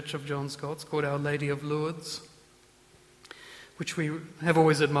another church of John Scott's called Our Lady of Lourdes, which we have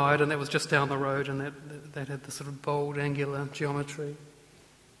always admired, and that was just down the road, and that had the sort of bold, angular geometry.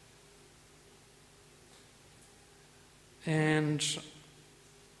 And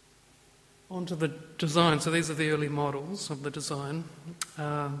onto the design. So these are the early models of the design.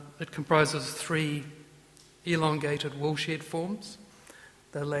 It comprises 3 elongated woolshed forms.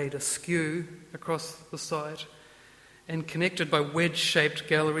 They're laid askew across the site and connected by wedge-shaped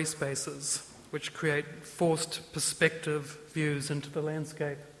gallery spaces, which create forced perspective views into the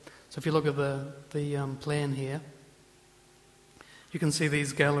landscape. So if you look at the plan here, you can see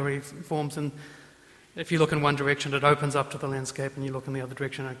these gallery forms, and if you look in one direction, it opens up to the landscape, and you look in the other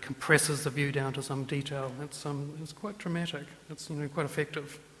direction, it compresses the view down to some detail. It's quite dramatic. It's quite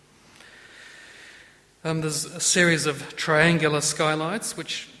effective. There's a series of triangular skylights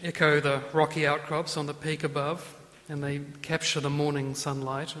which echo the rocky outcrops on the peak above, and they capture the morning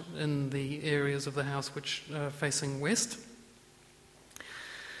sunlight in the areas of the house which are facing west.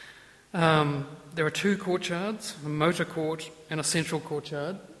 There are 2 courtyards, a motor court and a central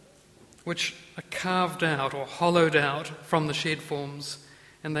courtyard, which are carved out or hollowed out from the shed forms,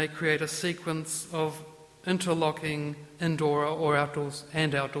 and they create a sequence of interlocking indoor or outdoor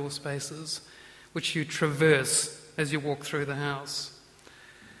spaces which you traverse as you walk through the house.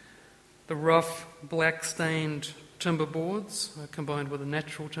 The rough, black-stained timber boards are combined with a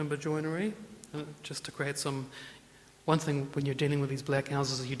natural timber joinery, just to create some... One thing when you're dealing with these black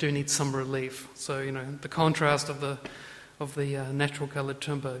houses is you do need some relief. So, the contrast of the natural coloured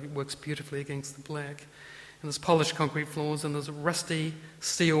timber works beautifully against the black. And there's polished concrete floors, and there's rusty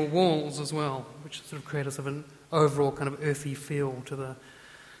steel walls as well, which sort of create a sort of an overall kind of earthy feel to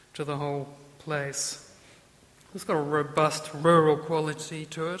the whole place. It's got a robust rural quality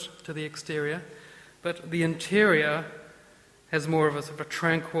to it, to the exterior, but the interior has more of a sort of a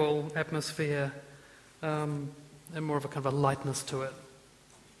tranquil atmosphere and more of a kind of a lightness to it.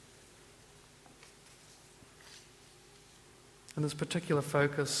 And there's particular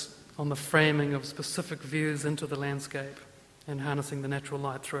focus on the framing of specific views into the landscape and harnessing the natural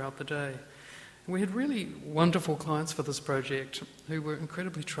light throughout the day. And we had really wonderful clients for this project who were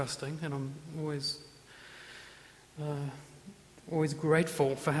incredibly trusting, and I'm always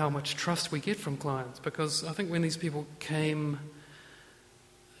grateful for how much trust we get from clients, because I think when these people came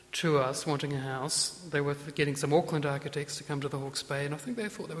to us wanting a house, they were getting some Auckland architects to come to the Hawke's Bay, and I think they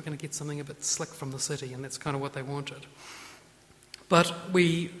thought they were going to get something a bit slick from the city, and that's kind of what they wanted. But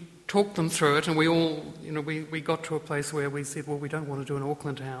we talked them through it, and we all, we got to a place where we said, well, we don't want to do an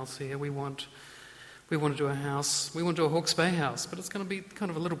Auckland house here. We want to do a house. We want to do a Hawke's Bay house, but it's going to be kind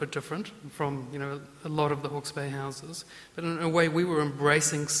of a little bit different from, a lot of the Hawke's Bay houses. But in a way, we were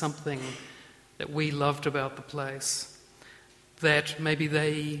embracing something that we loved about the place that maybe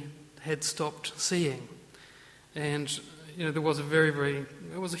they had stopped seeing. And there was it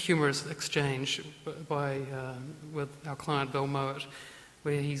was a humorous exchange with our client Bill Mowat,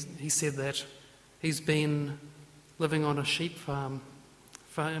 where he said that he's been living on a sheep farm,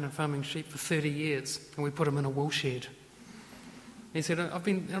 farming sheep for 30 years, and we put him in a wool shed. He said, I've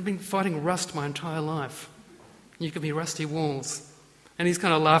been fighting rust my entire life. You give me rusty walls. And he's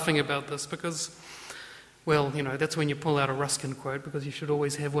kind of laughing about this because, well, that's when you pull out a Ruskin quote, because you should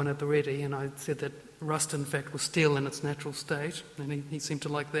always have one at the ready. And I said that rust, in fact, was steel in its natural state, and he seemed to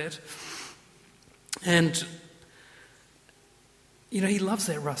like that. And he loves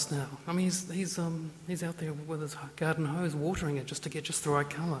that rust now. I mean, he's out there with his garden hose watering it just to get just the right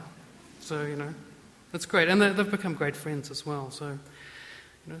colour. So, that's great. And they've become great friends as well. So,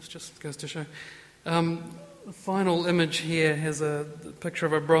 it just goes to show. The final image here has a picture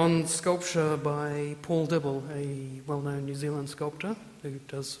of a bronze sculpture by Paul Dibble, a well-known New Zealand sculptor who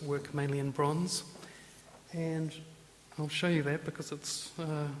does work mainly in bronze. And I'll show you that because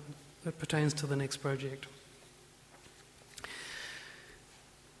it pertains to the next project.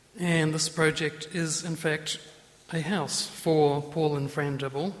 And this project is, in fact, a house for Paul and Fran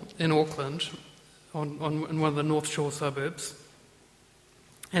Dibble in Auckland, in one of the North Shore suburbs.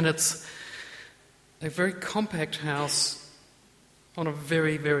 And it's a very compact house on a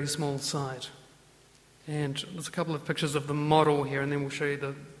very, very small site. And there's a couple of pictures of the model here, and then we'll show you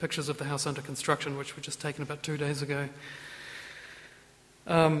the pictures of the house under construction, which were just taken about 2 days ago.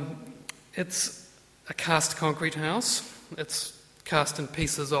 It's a cast concrete house. It's cast in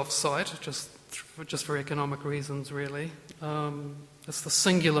pieces off-site, just for economic reasons, really. It's the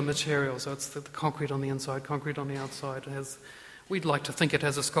singular material, so it's the concrete on the inside, concrete on the outside. We'd like to think it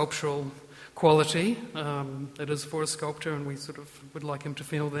has a sculptural quality. It is for a sculptor, and we sort of would like him to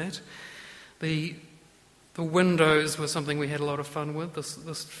feel that. The windows were something we had a lot of fun with,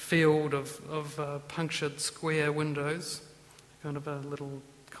 this field of punctured square windows, kind of a little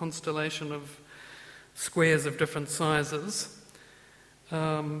constellation of squares of different sizes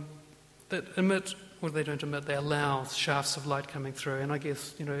that emit, well, they don't emit, they allow shafts of light coming through. And I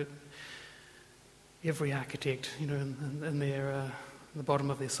guess, every architect, in the bottom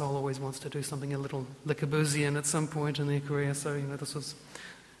of their soul always wants to do something a little Le Corbusian at some point in their career. So, this was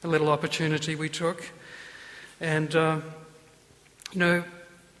a little opportunity we took. And,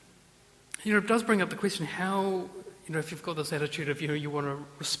 it does bring up the question how, if you've got this attitude of, you want to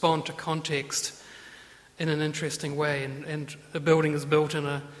respond to context in an interesting way, and a building is built in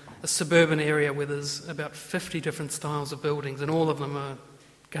a suburban area where there's about 50 different styles of buildings, and all of them are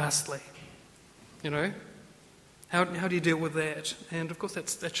ghastly, How do you deal with that? And, of course,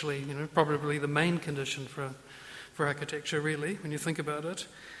 that's actually, probably the main condition for architecture, really, when you think about it.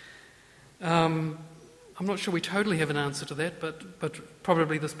 I'm not sure we totally have an answer to that, but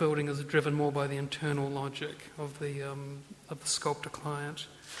probably this building is driven more by the internal logic of the sculptor client.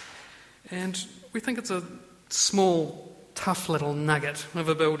 And we think it's a small, tough little nugget of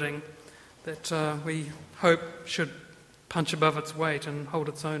a building that we hope should punch above its weight and hold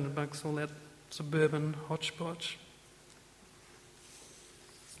its own amongst all that suburban hodgepodge.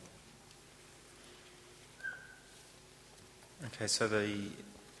 Okay, so the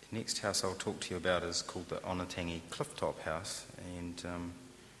next house I'll talk to you about is called the Onatangi Clifftop House, and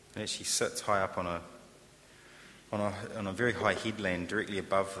it actually sits high up on a very high headland directly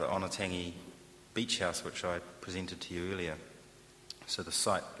above the Onatangi beach house, which I presented to you earlier. So the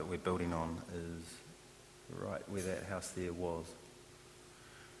site that we're building on is right where that house there was.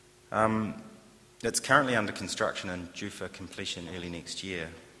 It's currently under construction and due for completion early next year.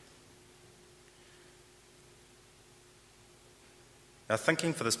 Our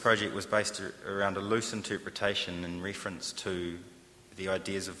thinking for this project was based around a loose interpretation in reference to the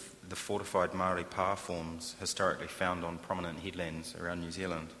ideas of the fortified Māori pa forms historically found on prominent headlands around New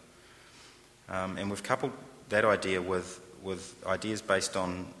Zealand. And we've coupled that idea with ideas based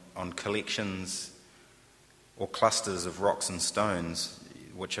on collections or clusters of rocks and stones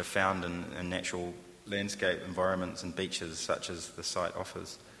which are found in natural landscape environments and beaches such as the site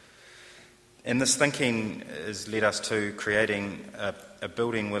offers. And this thinking has led us to creating a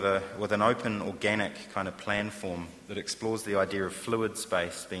building with an open, organic kind of plan form that explores the idea of fluid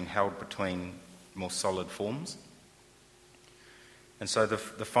space being held between more solid forms. And so the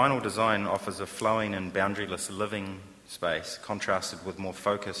final design offers a flowing and boundaryless living space contrasted with more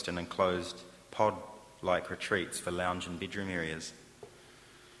focused and enclosed pod-like retreats for lounge and bedroom areas.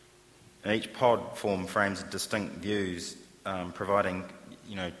 And each pod form frames distinct views, providing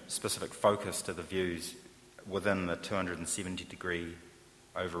specific focus to the views within the 270-degree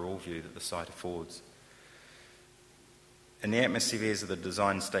overall view that the site affords. And the atmospheres of the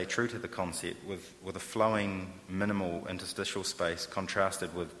design stay true to the concept with a flowing, minimal interstitial space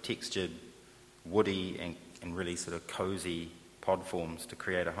contrasted with textured, woody and really sort of cosy pod forms to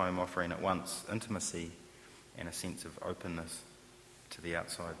create a home offering at once intimacy and a sense of openness to the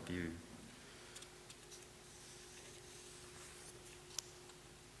outside view.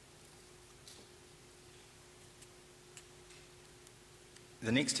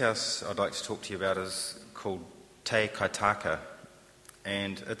 The next house I'd like to talk to you about is called Te Kaitaka,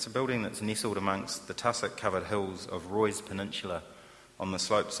 and it's a building that's nestled amongst the tussock-covered hills of Roy's Peninsula on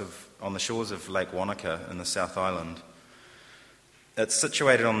the shores of Lake Wanaka in the South Island. It's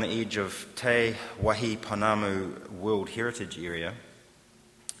situated on the edge of Te Wahipanamu World Heritage Area,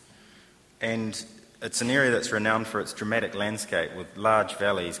 and it's an area that's renowned for its dramatic landscape with large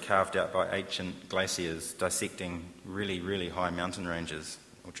valleys carved out by ancient glaciers dissecting really, really high mountain ranges,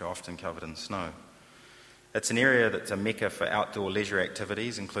 which are often covered in snow. It's an area that's a mecca for outdoor leisure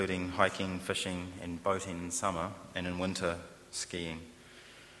activities, including hiking, fishing and boating in summer, and in winter, skiing.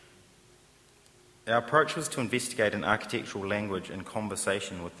 Our approach was to investigate an architectural language in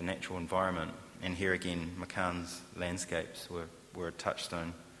conversation with the natural environment, and here again McCann's landscapes were a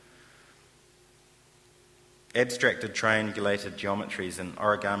touchstone. Abstracted triangulated geometries and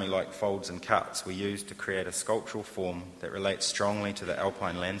origami-like folds and cuts were used to create a sculptural form that relates strongly to the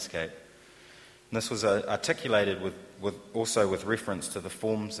alpine landscape. And this was articulated also with reference to the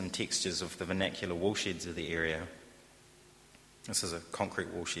forms and textures of the vernacular woolsheds of the area. This is a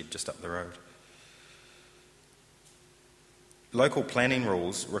concrete woolshed just up the road. Local planning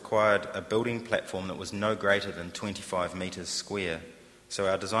rules required a building platform that was no greater than 25 metres square. So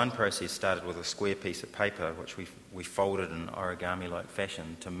our design process started with a square piece of paper, which we folded in origami-like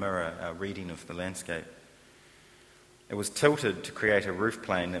fashion to mirror our reading of the landscape. It was tilted to create a roof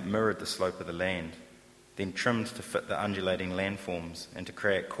plane that mirrored the slope of the land, then trimmed to fit the undulating landforms and to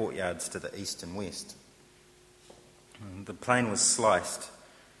create courtyards to the east and west. The plane was sliced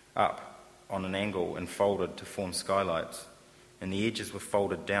up on an angle and folded to form skylights, and the edges were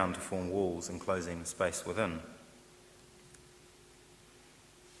folded down to form walls enclosing the space within.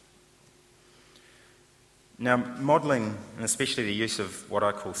 Now, modelling, and especially the use of what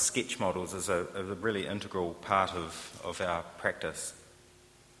I call sketch models, is a really integral part of our practice.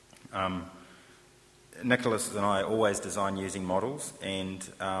 Nicholas and I always design using models, and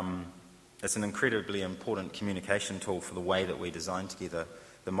it's an incredibly important communication tool for the way that we design together.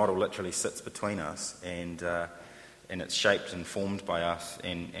 The model literally sits between us, and it's shaped and formed by us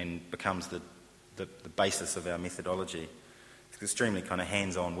and becomes the basis of our methodology. It's extremely kind of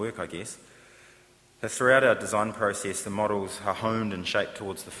hands-on work, I guess. Throughout our design process, the models are honed and shaped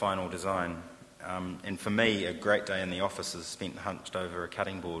towards the final design. And for me, a great day in the office is spent hunched over a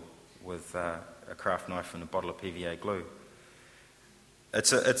cutting board with a craft knife and a bottle of PVA glue.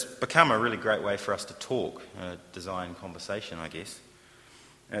 It's become a really great way for us to talk, design conversation, I guess.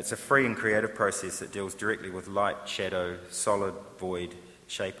 And it's a free and creative process that deals directly with light, shadow, solid, void,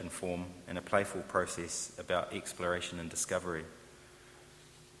 shape and form, and a playful process about exploration and discovery.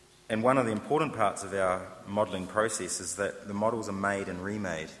 And one of the important parts of our modelling process is that the models are made and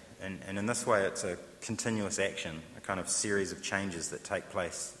remade. And in this way, it's a continuous action, a kind of series of changes that take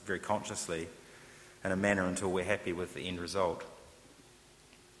place very consciously in a manner until we're happy with the end result.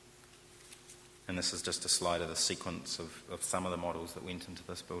 And this is just a slide of the sequence of some of the models that went into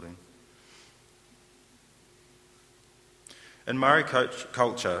this building. In Maori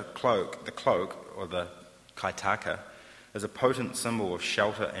culture, the cloak, or the kaitaka, is a potent symbol of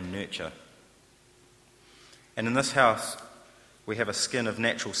shelter and nurture. And in this house, we have a skin of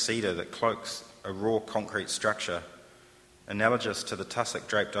natural cedar that cloaks a raw concrete structure, analogous to the tussock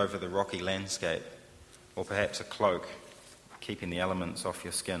draped over the rocky landscape, or perhaps a cloak, keeping the elements off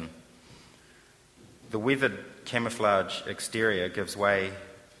your skin. The weathered camouflage exterior gives way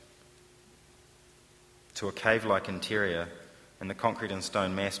to a cave-like interior, and the concrete and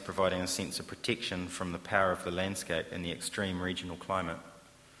stone mass providing a sense of protection from the power of the landscape and the extreme regional climate.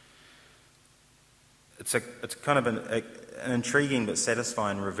 It's kind of an intriguing but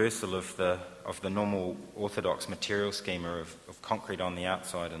satisfying reversal of the normal orthodox material schema of concrete on the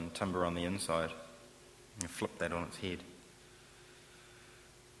outside and timber on the inside. You flip that on its head.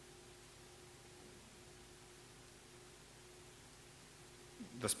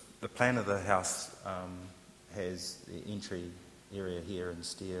 The plan of the house has the entry area here and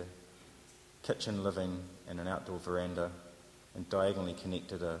stair, kitchen, living and an outdoor veranda, and diagonally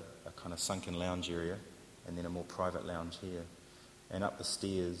connected a kind of sunken lounge area and then a more private lounge here. And up the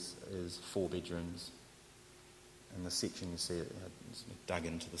stairs is 4 bedrooms, and the section you see it's dug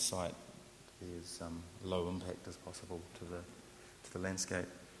into the site. There's low impact as possible to the landscape.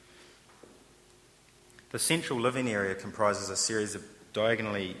 The central living area comprises a series of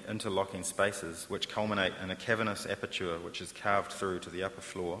diagonally interlocking spaces which culminate in a cavernous aperture which is carved through to the upper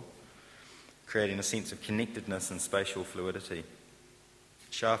floor, creating a sense of connectedness and spatial fluidity.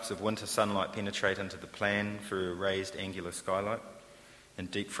 Shafts of winter sunlight penetrate into the plan through a raised angular skylight and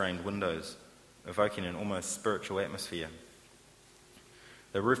deep-framed windows, evoking an almost spiritual atmosphere.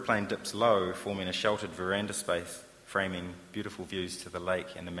 The roof plane dips low, forming a sheltered veranda space, framing beautiful views to the lake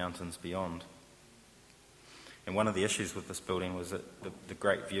and the mountains beyond. And one of the issues with this building was that the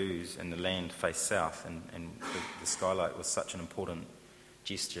great views and the land face south, and the skylight was such an important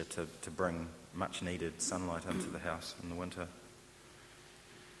gesture to bring much needed sunlight into the house in the winter.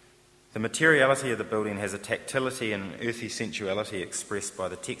 The materiality of the building has a tactility and an earthy sensuality expressed by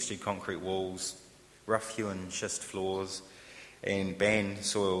the textured concrete walls, rough-hewn schist floors, and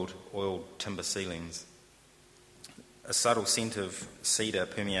band-soiled oiled timber ceilings. A subtle scent of cedar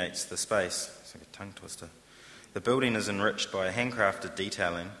permeates the space. It's like a tongue twister. The building is enriched by a handcrafted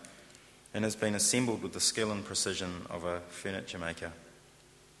detailing and has been assembled with the skill and precision of a furniture maker.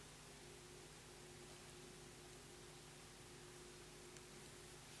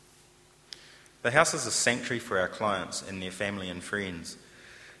 The house is a sanctuary for our clients and their family and friends,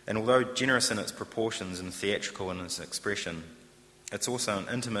 and although generous in its proportions and theatrical in its expression, it's also an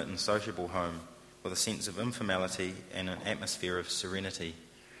intimate and sociable home with a sense of informality and an atmosphere of serenity.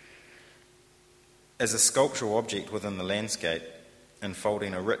 As a sculptural object within the landscape,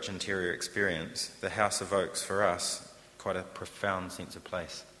 unfolding a rich interior experience, the house evokes for us quite a profound sense of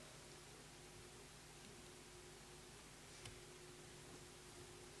place.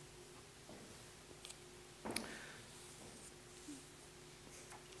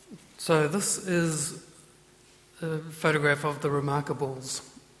 So this is a photograph of the Remarkables,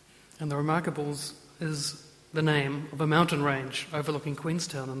 and the Remarkables is the name of a mountain range overlooking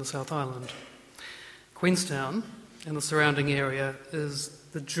Queenstown in the South Island. Queenstown and the surrounding area is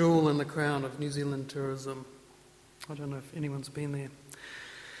the jewel in the crown of New Zealand tourism. I don't know if anyone's been there.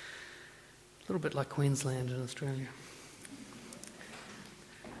 A little bit like Queensland in Australia.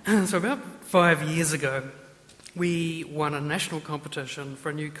 So about 5 years ago, we won a national competition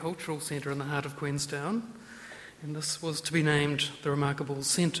for a new cultural centre in the heart of Queenstown, and this was to be named the Remarkables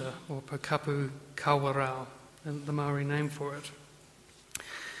Centre, or Pokapu Kawarau, and the Maori name for it.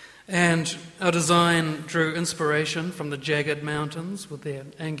 And our design drew inspiration from the jagged mountains with their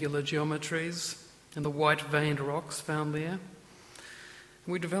angular geometries and the white veined rocks found there.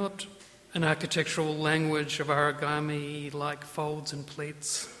 We developed an architectural language of origami-like folds and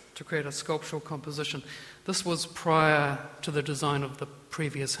pleats to create a sculptural composition. This was prior to the design of the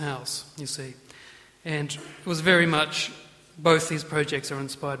previous house, you see. And it was very much, both these projects are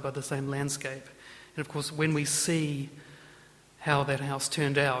inspired by the same landscape. And of course, when we see how that house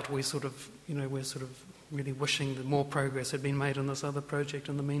turned out, we're sort of really wishing that more progress had been made on this other project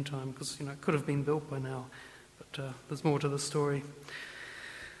in the meantime, because, it could have been built by now. But there's more to the story.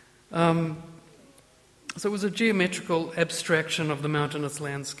 So it was a geometrical abstraction of the mountainous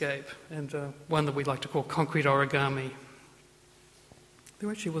landscape, and one that we like to call concrete origami. There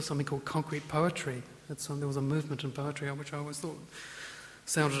actually was something called concrete poetry. There was a movement in poetry, which I always thought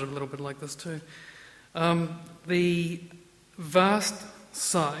sounded a little bit like this too. The vast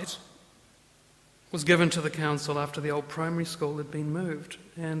site was given to the council after the old primary school had been moved,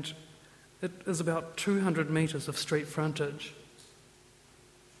 and it is about 200 metres of street frontage.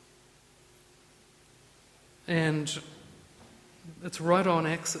 And it's right on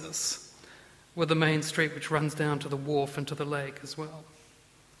axis with the main street, which runs down to the wharf and to the lake as well.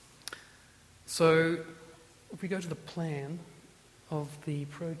 So if we go to the plan of the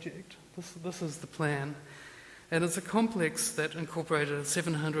project, this is the plan. And it's a complex that incorporated a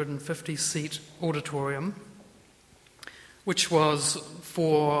 750-seat auditorium, which was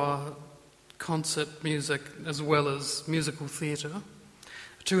for concert music as well as musical theatre,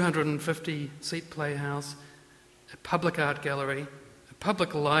 a 250-seat playhouse, a public art gallery, a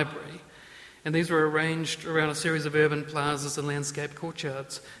public library, and these were arranged around a series of urban plazas and landscape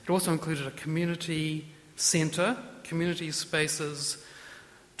courtyards. It also included a community centre, community spaces,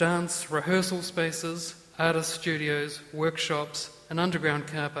 dance rehearsal spaces, artist studios, workshops, an underground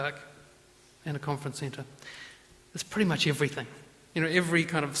car park, and a conference centre. It's pretty much everything. Every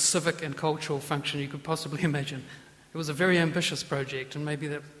kind of civic and cultural function you could possibly imagine. It was a very ambitious project, and maybe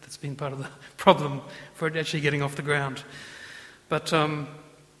that's been part of the problem for it actually getting off the ground. But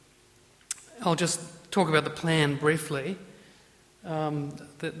I'll just talk about the plan briefly. In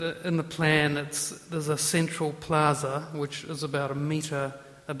the plan, there's a central plaza, which is about 1 metre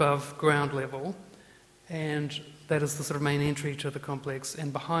above ground level, and that is the sort of main entry to the complex,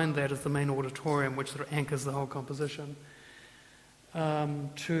 and behind that is the main auditorium, which sort of anchors the whole composition.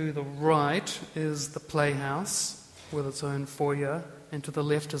 To the right is the playhouse with its own foyer, and to the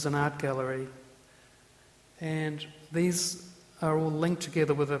left is an art gallery. And these are all linked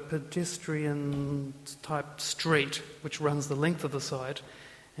together with a pedestrian-type street which runs the length of the site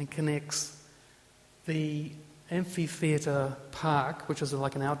and connects the amphitheatre park, which is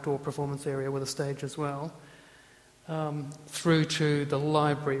like an outdoor performance area with a stage as well, through to the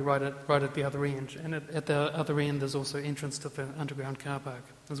library right at the other end. And at the other end there's also entrance to the underground car park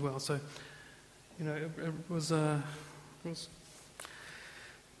as well. So, there was a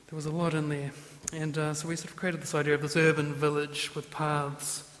lot in there. And so we sort of created this idea of this urban village with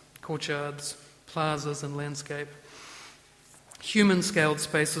paths, courtyards, plazas and landscape. Human-scaled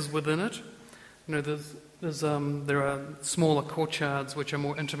spaces within it. There are smaller courtyards which are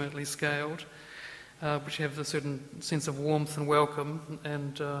more intimately scaled, which have a certain sense of warmth and welcome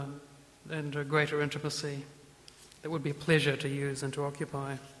and a greater intimacy that would be a pleasure to use and to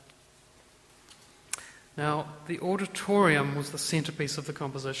occupy. Now, the auditorium was the centrepiece of the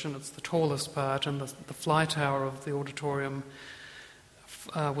composition. It's the tallest part, and the fly tower of the auditorium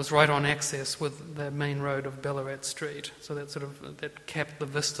was right on access with the main road of Ballarat Street. So that capped the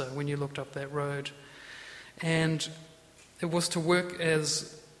vista when you looked up that road. And it was to work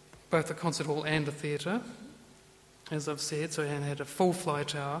as both a concert hall and a theatre, as I've said, so it had a full fly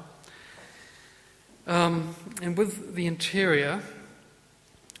tower. And with the interior,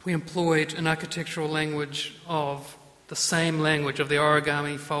 we employed an architectural language of the same language of the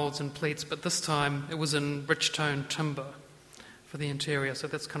origami, folds and pleats, but this time it was in rich tone timber for the interior, so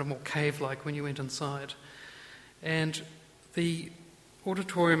that's kind of more cave-like when you went inside. And the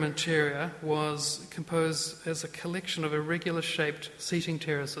auditorium interior was composed as a collection of irregular shaped seating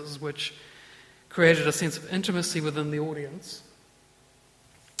terraces which created a sense of intimacy within the audience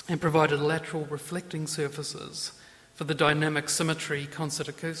and provided lateral reflecting surfaces for the dynamic symmetry concert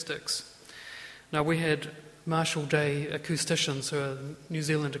acoustics. Now, we had Marshall Day acousticians, who are New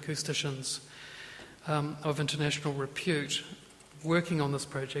Zealand acousticians of international repute, working on this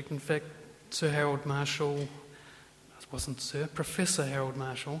project. In fact, Professor Harold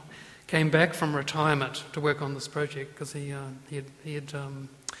Marshall came back from retirement to work on this project because he had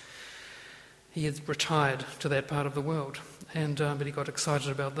retired to that part of the world, but he got excited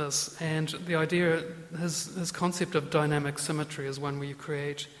about this. And the idea, his concept of dynamic symmetry is one where you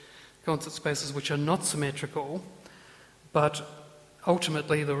create concert spaces which are not symmetrical, but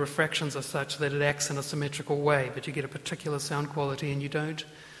ultimately the refractions are such that it acts in a symmetrical way, but you get a particular sound quality, and you don't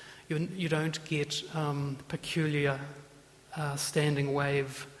get peculiar standing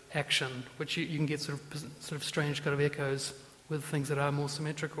wave action, which you can get sort of strange kind of echoes with things that are more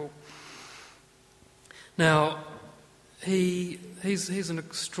symmetrical. Now, he's an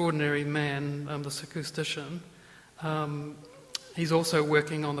extraordinary man, this acoustician. He's also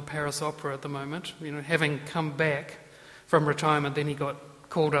working on the Paris Opera at the moment. You know, having come back from retirement, then he got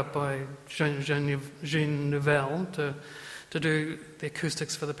called up by Jean Nouvel to do the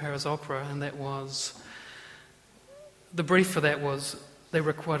acoustics for the Paris Opera, and the brief for that was they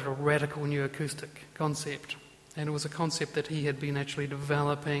required a radical new acoustic concept, and it was a concept that he had been actually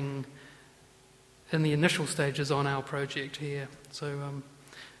developing in the initial stages on our project here. So,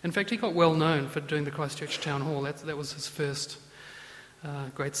 in fact, he got well known for doing the Christchurch Town Hall. That was his first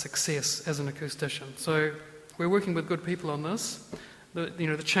great success as an acoustician. So, we're working with good people on this.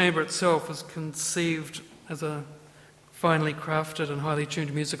 The chamber itself was conceived as a finely crafted and highly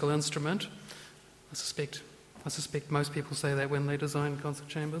tuned musical instrument. I suspect most people say that when they design concert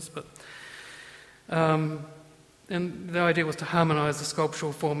chambers, but and the idea was to harmonise the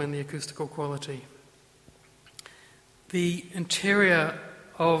sculptural form and the acoustical quality. The interior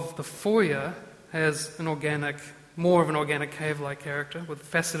of the foyer has more of an organic cave-like character, with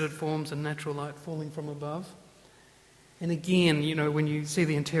faceted forms and natural light falling from above. And again, when you see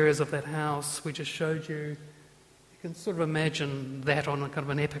the interiors of that house we just showed you, you can sort of imagine that on a kind of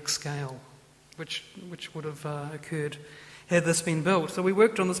an epic scale, which would have occurred had this been built. So we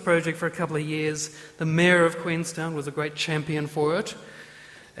worked on this project for a couple of years. The Mayor of Queenstown was a great champion for it,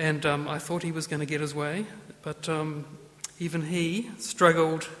 and I thought he was going to get his way, but even he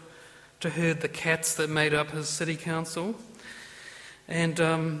struggled to herd the cats that made up his city council. And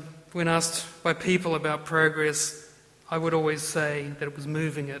when asked by people about progress, I would always say that it was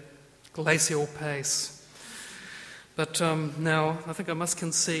moving at glacial pace. But now I think I must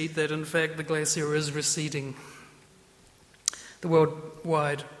concede that in fact the glacier is receding. The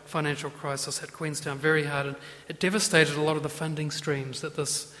worldwide financial crisis hit Queenstown very hard, and it devastated a lot of the funding streams that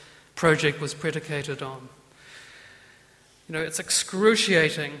this project was predicated on. It's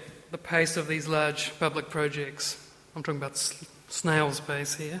excruciating, the pace of these large public projects. I'm talking about snail's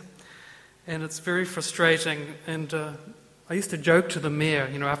pace here. And it's very frustrating. And I used to joke to the mayor,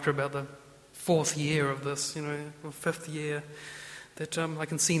 after about the fourth year of this, or fifth year, that I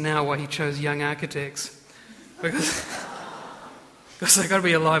can see now why he chose young architects. Because they've got to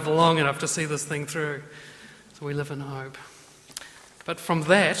be alive long enough to see this thing through. So we live in hope. But from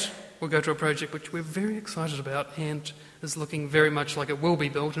that, we'll go to a project which we're very excited about and is looking very much like it will be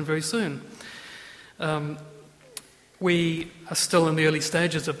built, and very soon. We are still in the early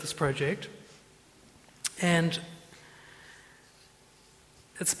stages of this project, and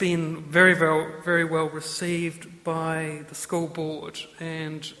it's been very, very well received by the school board,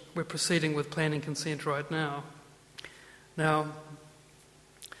 and we're proceeding with planning consent right now. Now,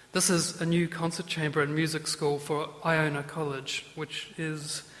 this is a new concert chamber and music school for Iona College, which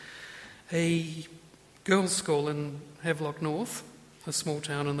is a girls' school in Havelock North, a small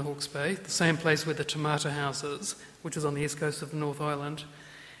town in the Hawke's Bay, the same place where the Tomato House is, which is on the east coast of the North Island.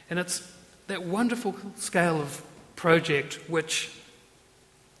 And that wonderful scale of project which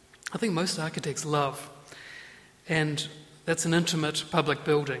I think most architects love, and that's an intimate public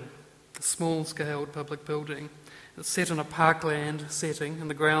building, a small-scaled public building. It's set in a parkland setting in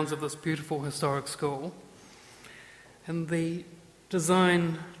the grounds of this beautiful historic school. And the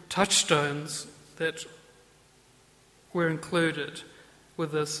design touchstones that were included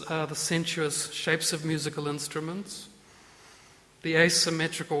with this are the sensuous shapes of musical instruments, the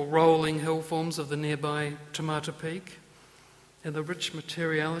asymmetrical rolling hill forms of the nearby Tomato Peak, and the rich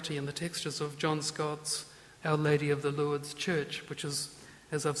materiality and the textures of John Scott's Our Lady of the Lourdes Church, which is,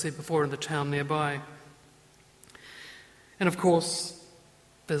 as I've said before, in the town nearby. And of course,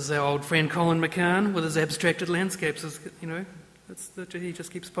 there's our old friend Colin McCann with his abstracted landscapes. You know, he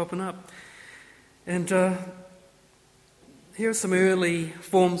just keeps popping up. And here are some early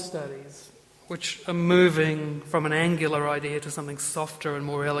form studies which are moving from an angular idea to something softer and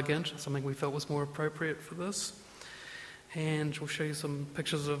more elegant, something we felt was more appropriate for this. And we'll show you some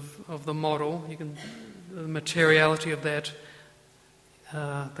pictures of the model. The materiality of that,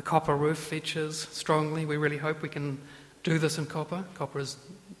 the copper roof features strongly. We really hope we can do this in copper. Copper is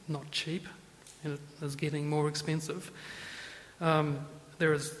not cheap, and it is getting more expensive.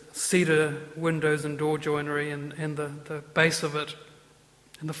 There is cedar windows and door joinery, and the base of it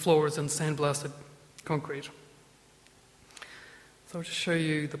and the floor is in sandblasted concrete. So I'll just show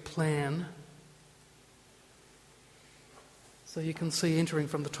you the plan. So you can see entering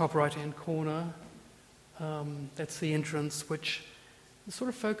from the top right-hand corner, that's the entrance, which is sort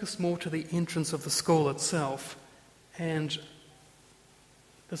of focused more to the entrance of the school itself. And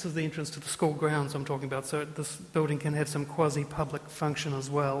this is the entrance to the school grounds I'm talking about, so this building can have some quasi-public function as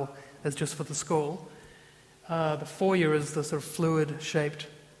well as just for the school. The foyer is the sort of fluid-shaped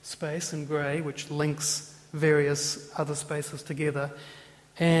space in grey, which links various other spaces together.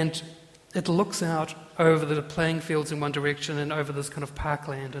 And it looks out over the playing fields in one direction and over this kind of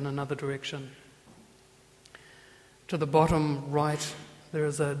parkland in another direction. To the bottom right, there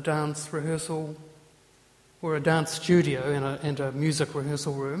is a dance rehearsal or a dance studio and a music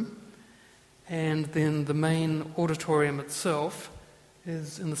rehearsal room. And then the main auditorium itself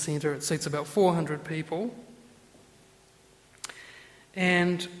is in the centre. It seats about 400 people.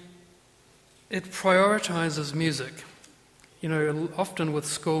 And it prioritises music. You know, often with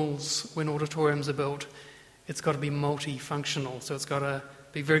schools, when auditoriums are built, it's got to be multifunctional. So it's got to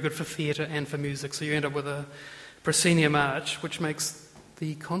be very good for theatre and for music. So you end up with a proscenium arch, which makes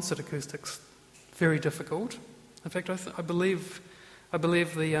the concert acoustics very difficult. In fact, I believe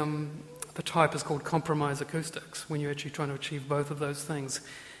the type is called compromise acoustics, when you're actually trying to achieve both of those things.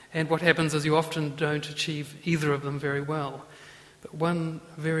 And what happens is you often don't achieve either of them very well. But one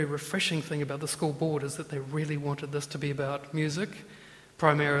very refreshing thing about the school board is that they really wanted this to be about music,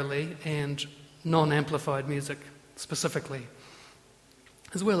 primarily, and non-amplified music, specifically,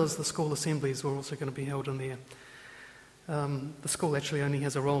 as well as the school assemblies were also going to be held in there. The school actually only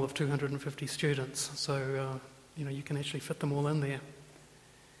has a roll of 250 students, so you can actually fit them all in there.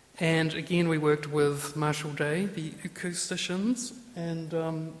 And again, we worked with Marshall Day, the acousticians,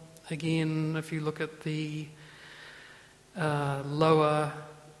 and again, if you look at the lower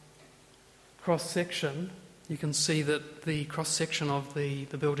cross-section, you can see that the cross-section of the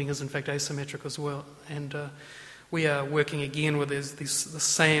building is in fact asymmetric as well. And we are working again with the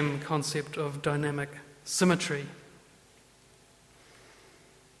same concept of dynamic symmetry.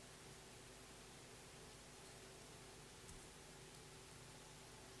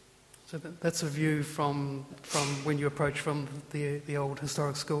 So that's a view from when you approach from the old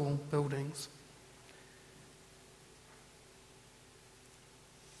historic school buildings.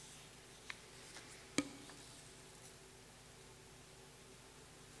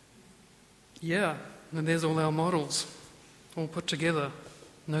 Yeah, and there's all our models, all put together.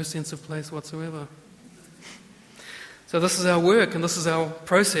 No sense of place whatsoever. So this is our work and this is our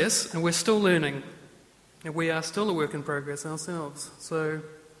process, and we're still learning. And we are still a work in progress ourselves. So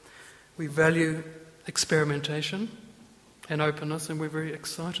we value experimentation and openness, and we're very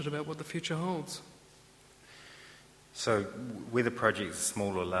excited about what the future holds. So whether projects are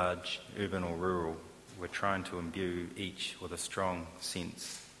small or large, urban or rural, we're trying to imbue each with a strong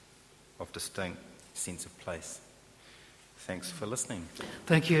sense of distinct sense of place. Thanks for listening.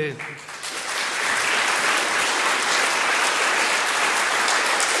 Thank you.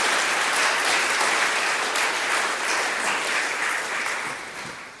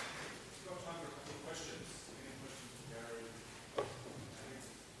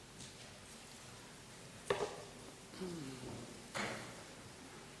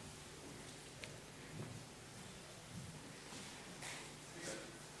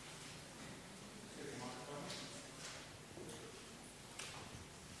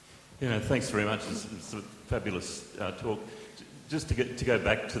 Yeah, thanks very much. It's a fabulous talk. Just to go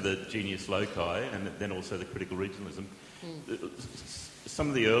back to the genius loci and then also the critical regionalism, some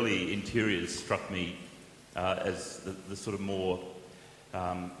of the early interiors struck me as the sort of more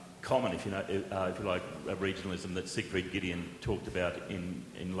common, if you like, regionalism that Siegfried Gideon talked about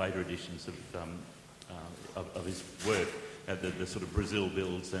in later editions of his work. The sort of Brazil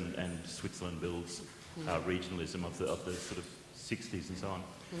builds and Switzerland builds regionalism of the sort of 60s and so on.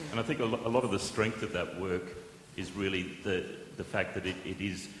 And I think a lot of the strength of that work is really the fact that it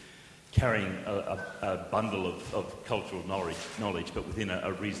is carrying a bundle of cultural knowledge, but within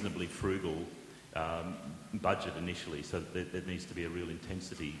a reasonably frugal budget initially, so that there needs to be a real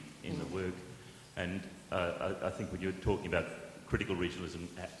intensity in the work. And I think when you're talking about critical regionalism,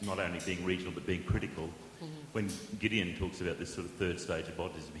 not only being regional but being critical, when Gideon talks about this sort of third stage of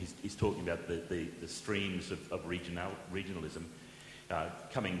modernism, he's talking about the streams of regionalism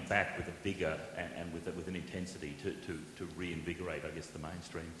coming back with a vigour and with an intensity to reinvigorate, I guess, the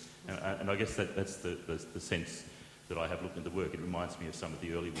mainstream. And I guess that's the sense that I have looking at the work. It reminds me of some of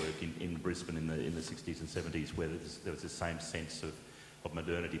the early work in Brisbane in the 60s and 70s, where there was the same sense of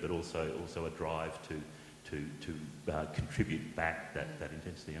modernity, but also a drive to contribute back that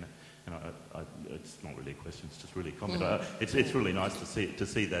intensity. And it's not really a question; it's just really a comment. It's really nice to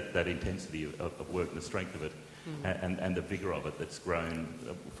see that intensity of work and the strength of it, and the vigour of it that's grown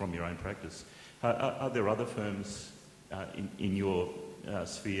from your own practice. Are there other firms in your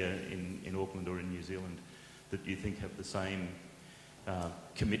sphere in Auckland or in New Zealand that you think have the same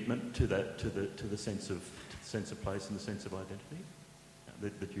commitment to the sense of place and the sense of identity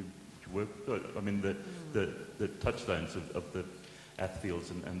that you work? I mean, the touchstones of the Athfields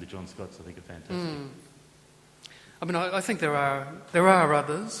and the John Scotts, I think, are fantastic. I mean, I think there are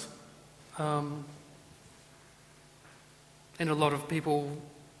others, and a lot of people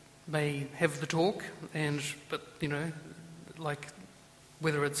may have the talk, but like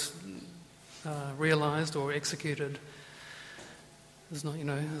whether it's realised or executed is not,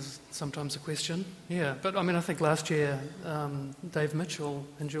 is sometimes a question. Yeah, but I mean, I think last year Dave Mitchell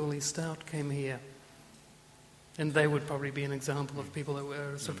and Julie Stout came here. And they would probably be an example of people that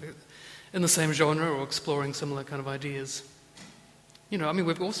were sort of in the same genre or exploring similar kind of ideas. I mean,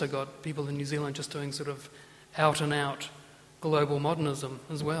 we've also got people in New Zealand just doing sort of out-and-out global modernism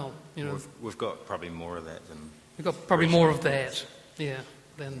as well. We've got probably more of that than... We've got probably more of that, yeah,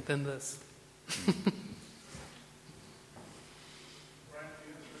 than this.